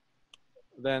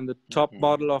 Then the top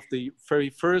model of the very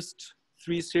first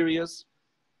 3 Series,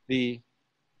 the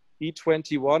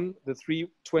E21, the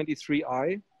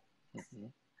 323i.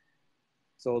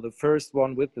 So the first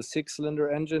one with the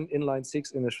 6-cylinder engine, inline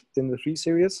 6 in the 3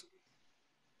 Series.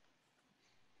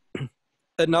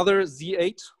 Another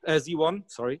Z1,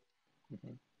 sorry.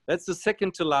 That's the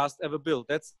second to last ever built.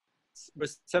 That's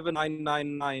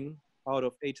 7999 out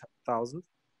of 8,000.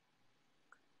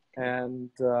 And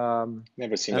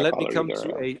never seen and that let me come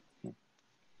either. to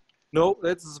no,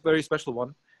 that's a very special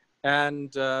one.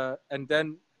 And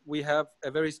then we have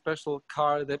a very special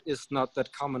car that is not that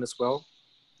common as well.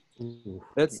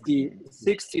 That's the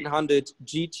 1600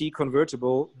 GT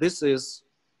convertible. This is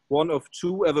one of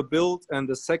 2 ever built, and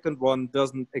the second one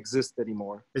doesn't exist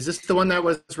anymore. Is this the one that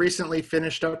was recently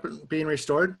finished up and being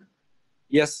restored?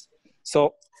 Yes.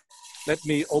 So let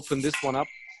me open this one up.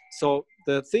 So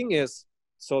the thing is,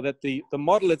 so that the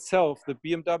model itself, the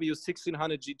BMW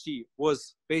 1600 GT,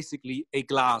 was basically a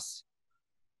glass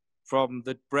from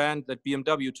the brand that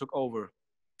BMW took over.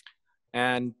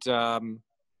 And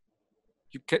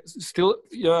you can still,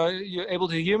 you're able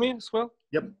to hear me as well?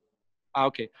 Yep.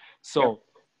 Okay. So,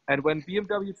 and when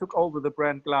BMW took over the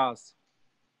brand Glass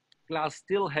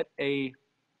still had a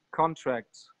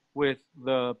contract with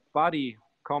the body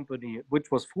company,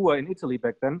 which was FUA in Italy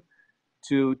back then,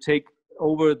 to take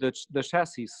over the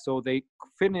chassis. So they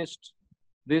finished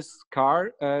this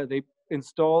car. They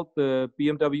installed the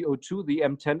BMW O2, the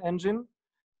M10 engine,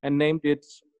 and named it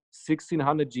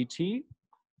 1600 GT.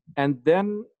 And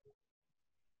then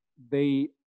they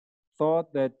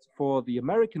thought that for the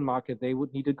American market, they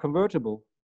would need a convertible.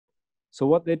 So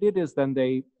what they did is then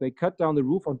they cut down the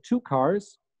roof on 2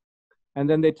 cars, and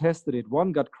then they tested it.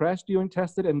 One got crashed during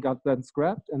tested and got then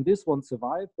scrapped, and this one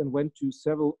survived and went to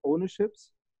several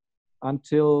ownerships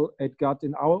until it got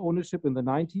in our ownership in the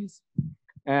 90s.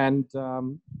 And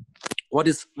what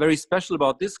is very special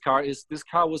about this car is this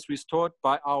car was restored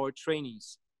by our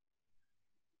trainees.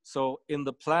 So in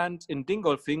the plant in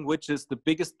Dingolfing, which is the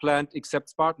biggest plant except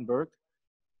Spartanburg,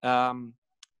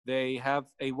 they have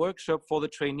a workshop for the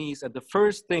trainees. And the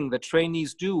first thing the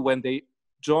trainees do when they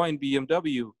join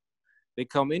BMW, they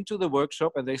come into the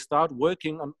workshop and they start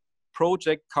working on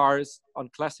project cars, on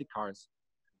classic cars.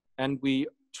 And we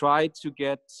tried to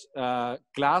get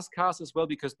glass cars as well,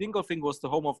 because Dingolfing was the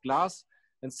home of glass.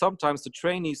 And sometimes the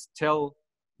trainees tell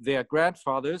their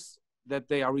grandfathers that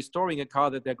they are restoring a car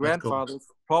that their grandfathers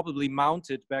probably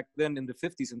mounted back then in the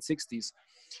 50s and 60s.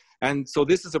 And so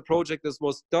this is a project that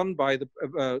was done by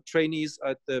the trainees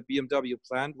at the BMW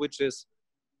plant, which is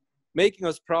making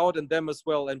us proud, and them as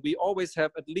well. And we always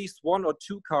have at least 1 or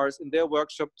 2 cars in their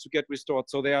workshop to get restored.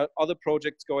 So there are other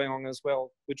projects going on as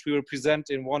well, which we will present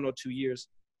in 1 or 2 years.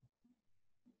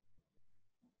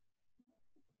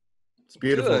 It's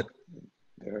beautiful. Good.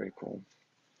 Very cool.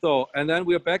 So, and then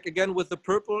we're back again with the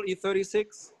purple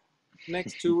E36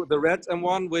 next to the red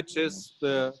M1, which is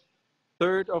the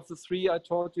third of the three I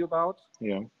told you about.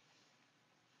 Yeah.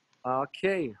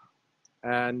 Okay.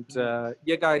 And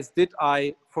yeah, guys, did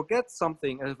I forget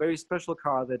something? A very special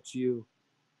car that you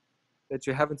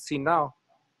haven't seen now?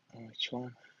 Which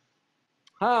one?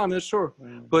 I'm not sure,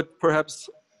 but perhaps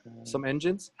some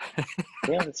engines.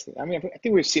 Yeah, let's see. I mean, I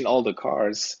think we've seen all the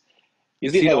cars. You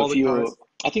You've did seen have a all the few. cars.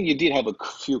 I think you did have a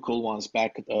few cool ones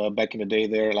back in the day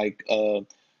there. Like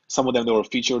some of them that were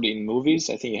featured in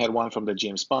movies. I think you had one from the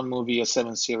James Bond movie, a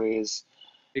 7 Series.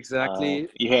 Exactly.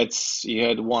 You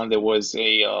had one that was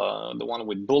the one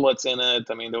with bullets in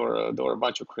it. I mean, there were a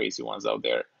bunch of crazy ones out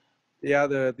there. Yeah,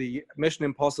 the Mission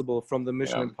Impossible from the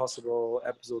Mission Yeah. Impossible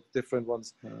episode, different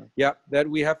ones. Yeah, that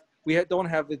don't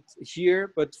have it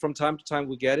here, but from time to time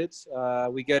we get it.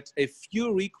 We get a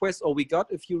few requests, or we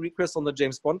got a few requests on the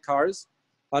James Bond cars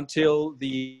until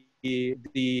the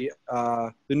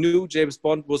new James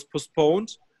Bond was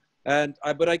postponed.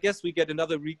 But I guess we get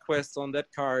another request on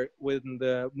that car when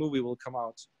the movie will come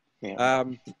out. Yeah.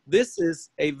 This is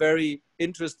a very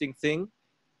interesting thing.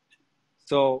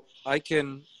 So I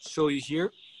can show you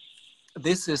here.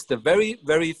 This is the very,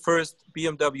 very first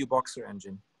BMW Boxer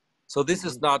engine. So this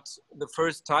is not the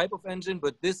first type of engine,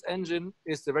 but this engine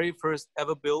is the very first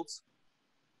ever built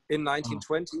in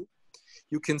 1920.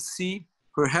 You can see,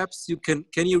 perhaps can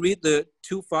you read the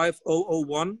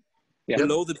 25001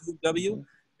 below the BMW?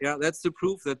 Yeah, that's the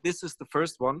proof that this is the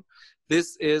first one.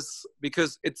 This is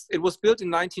because it was built in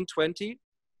 1920.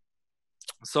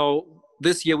 So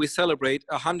this year we celebrate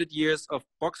 100 years of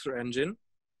Boxer engine.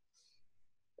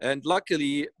 And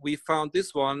luckily we found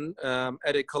this one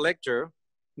at a collector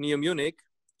near Munich.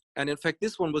 And in fact,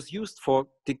 this one was used for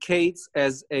decades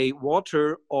as a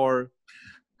water pump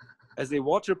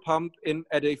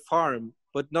at a farm.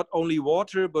 But not only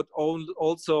water, but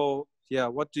also, yeah,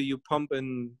 what do you pump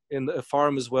in a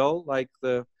farm as well? Like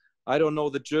I don't know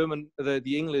the German,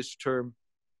 the English term.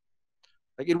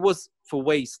 Like it was for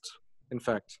waste, in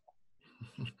fact.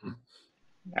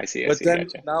 I see. But then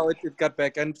gotcha. now it got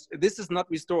back, and this is not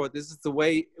restored. This is the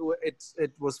way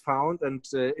it was found, and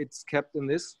it's kept in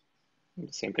this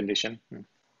same condition.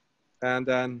 And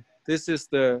then this is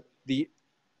the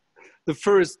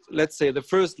first, let's say, the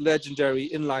first legendary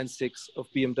inline six of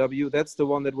BMW. That's the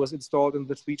one that was installed in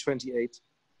the 328,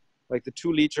 like the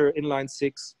 2-liter inline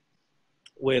six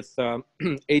with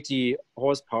 80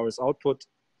 horsepower output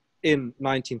in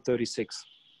 1936.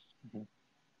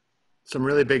 Some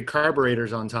really big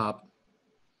carburetors on top.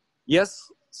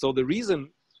 Yes. So the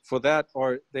reason for that,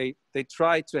 or they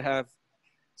tried to have,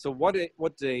 so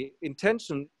the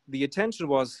intention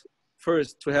was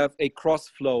first to have a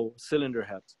cross-flow cylinder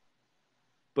head.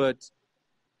 But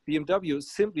BMW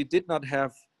simply did not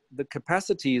have the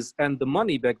capacities and the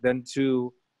money back then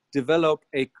to develop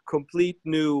a complete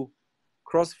new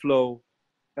cross-flow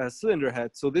cylinder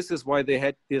head. So this is why they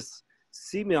had this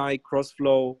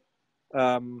semi-cross-flow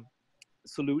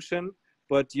solution,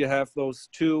 but you have those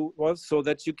two so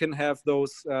that you can have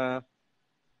those I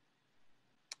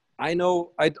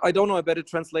don't know a better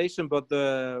translation, but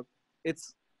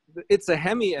it's a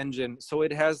Hemi engine, so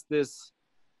it has this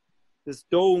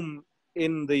dome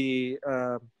in the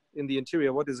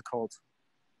interior. What is it called?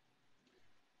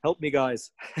 Help me,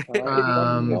 guys. I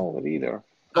don't know it either.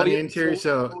 On the interior,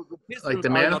 so like the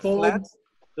manifold?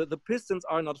 The pistons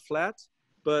are not flat,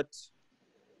 but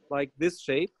like this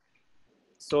shape.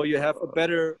 So you have a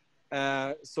better,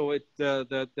 so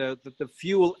the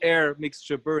fuel air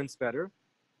mixture burns better,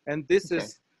 and this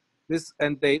is this,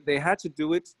 and they had to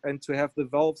do it and to have the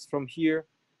valves from here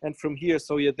and from here,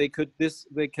 so yeah, they could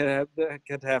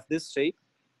have this shape.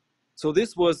 So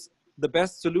this was the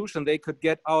best solution they could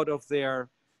get out of their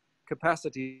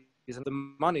capacities and the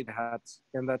money they had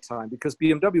in that time, because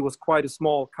BMW was quite a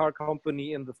small car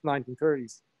company in the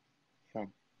 1930s.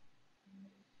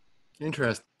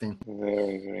 Interesting.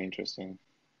 Very, very interesting.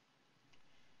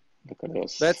 Look at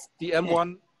those. That's the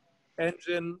M1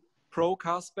 engine Pro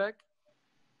car spec.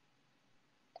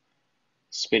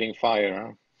 Spitting fire,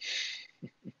 huh?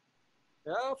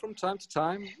 Yeah, from time to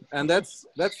time. And that's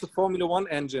the Formula One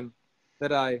engine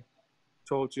that I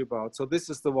told you about. So this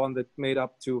is the one that made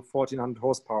up to 1400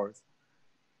 horsepower,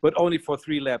 but only for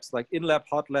 3 laps, like in lap,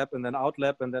 hot lap, and then out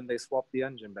lap, and then they swapped the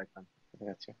engine back then.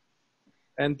 Gotcha.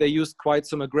 And they used quite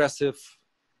some aggressive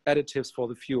additives for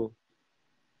the fuel.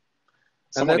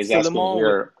 Someone is asking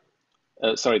here,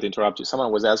 sorry to interrupt you.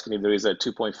 Someone was asking if there is a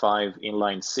 2.5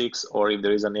 inline 6 or if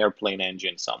there is an airplane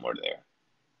engine somewhere there.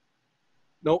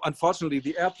 No, unfortunately,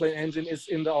 the airplane engine is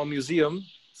in our museum.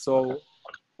 So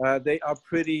They are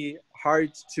pretty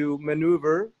hard to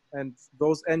maneuver, and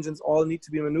those engines all need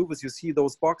to be maneuvered. You see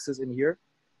those boxes in here.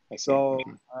 So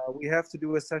we have to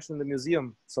do a session in the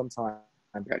museum sometime.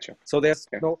 Gotcha. So there's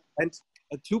no, and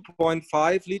a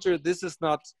 2.5 liter, this is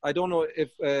not, I don't know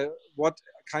if what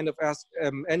kind of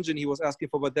engine he was asking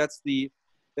for, but that's the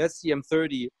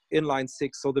M30 inline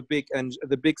six, so the big engine,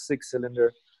 the big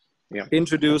 6-cylinder,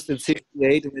 introduced in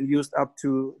 '68 and then used up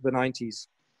to the '90s.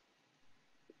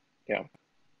 Yeah.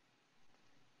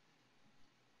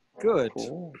 Good.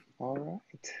 Cool. All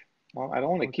right. Well, I don't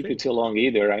want to keep you too long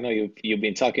either. I know you've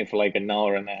been talking for like an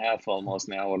hour and a half almost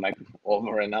now, or like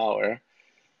over an hour.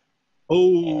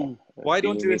 Oh, why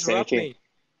don't you interrupt me?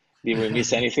 Did we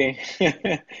miss anything?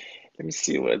 Let me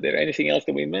see. Was there anything else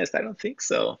that we missed? I don't think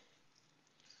so.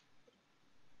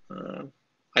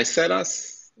 I said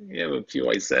us. You have a few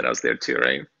I said us there too,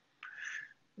 right?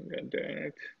 Got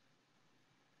that.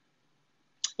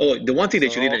 Oh, the one thing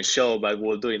that you didn't show, but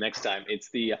we'll do it next time. It's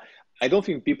the. I don't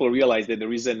think people realize that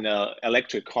there is an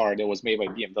electric car that was made by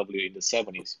BMW in the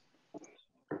 '70s.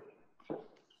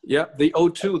 Yeah, the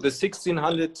O2, the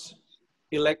 1600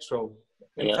 Electro.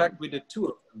 In fact, we did 2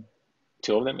 of them.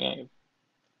 2 of them, yeah.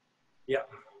 Yeah,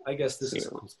 I guess this is a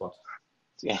cool spot.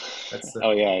 Yeah.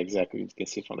 Oh, yeah, exactly. You can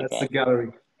see from the back. That's the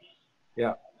gallery.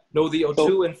 Yeah. No, the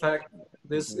O2, in fact,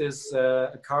 this is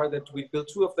a car that we built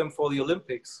 2 of them for the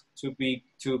Olympics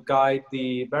to guide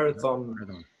the marathon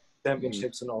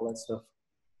championships and all that stuff.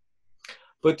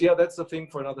 But yeah, that's the thing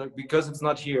for another, because it's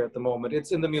not here at the moment.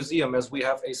 It's in the museum, as we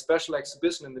have a special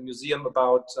exhibition in the museum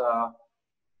about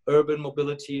urban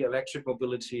mobility, electric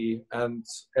mobility. And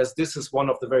as this is one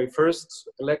of the very first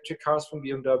electric cars from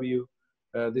BMW,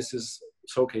 this is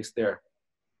showcased there.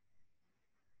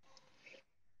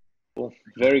 Cool.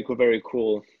 Very cool, very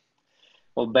cool.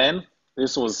 Well, Ben,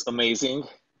 this was amazing.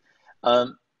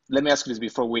 Let me ask you this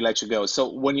before we let you go.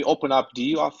 So when you open up, do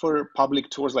you offer public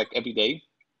tours like every day?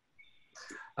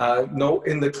 No,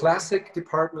 in the Classic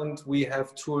department, we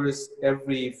have tours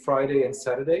every Friday and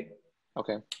Saturday.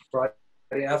 Okay.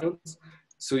 Friday afternoons.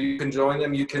 So you can join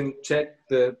them. You can check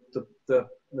the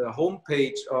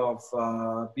homepage of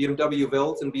BMW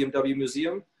Welt and BMW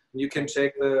Museum. You can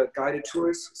check the guided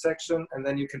tours section, and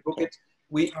then you can book it.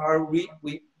 We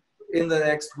in the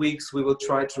next weeks, we will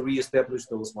try to reestablish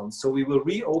those ones. So we will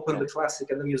reopen the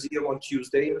Classic and the museum on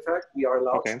Tuesday. In fact, we are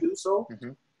allowed to do so.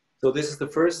 So this is the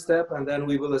first step, and then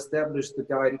we will establish the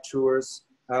guided tours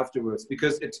afterwards,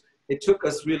 because it took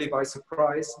us really by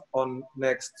surprise on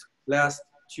last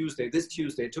Tuesday, this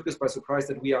Tuesday, it took us by surprise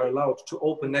that we are allowed to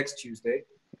open next Tuesday.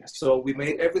 So we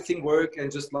made everything work,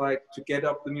 and just like to get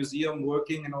up the museum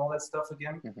working and all that stuff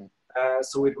again.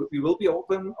 So we will be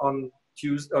open on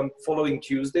following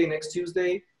Tuesday, next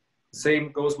Tuesday.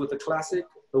 Same goes with the Classic.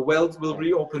 The Welt will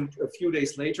reopen a few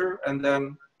days later, and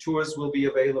then tours will be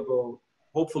available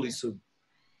hopefully soon.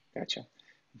 Gotcha.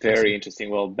 Very interesting.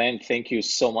 Well, Ben, thank you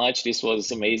so much. This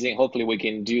was amazing. Hopefully we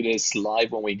can do this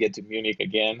live when we get to Munich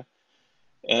again.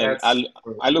 And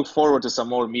I look forward to some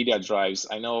more media drives.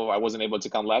 I know I wasn't able to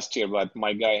come last year, but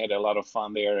my guy had a lot of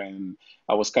fun there, and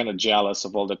I was kind of jealous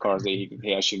of all the cars that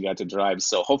he actually got to drive.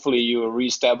 So hopefully you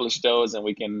reestablish those and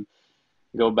we can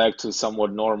go back to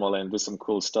somewhat normal and do some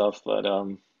cool stuff. But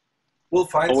we'll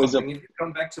find something. If you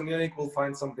come back to Munich, we'll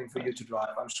find something for you to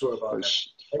drive. I'm sure about that.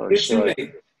 For sure.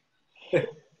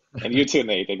 And you too,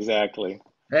 Nate. Exactly.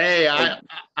 Hey,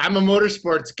 I'm a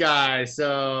motorsports guy,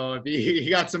 so you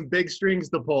got some big strings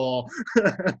to pull.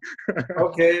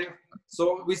 Okay,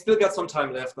 so we still got some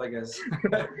time left, I guess.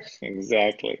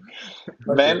 Exactly.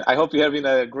 Okay. Ben, I hope you're having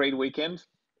a great weekend.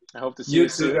 I hope to see you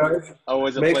soon. Guys.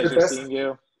 Always a pleasure seeing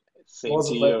you. Same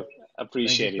to you.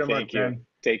 Appreciate it. Thank you.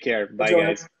 Take care. Bye,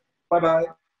 guys. Bye-bye.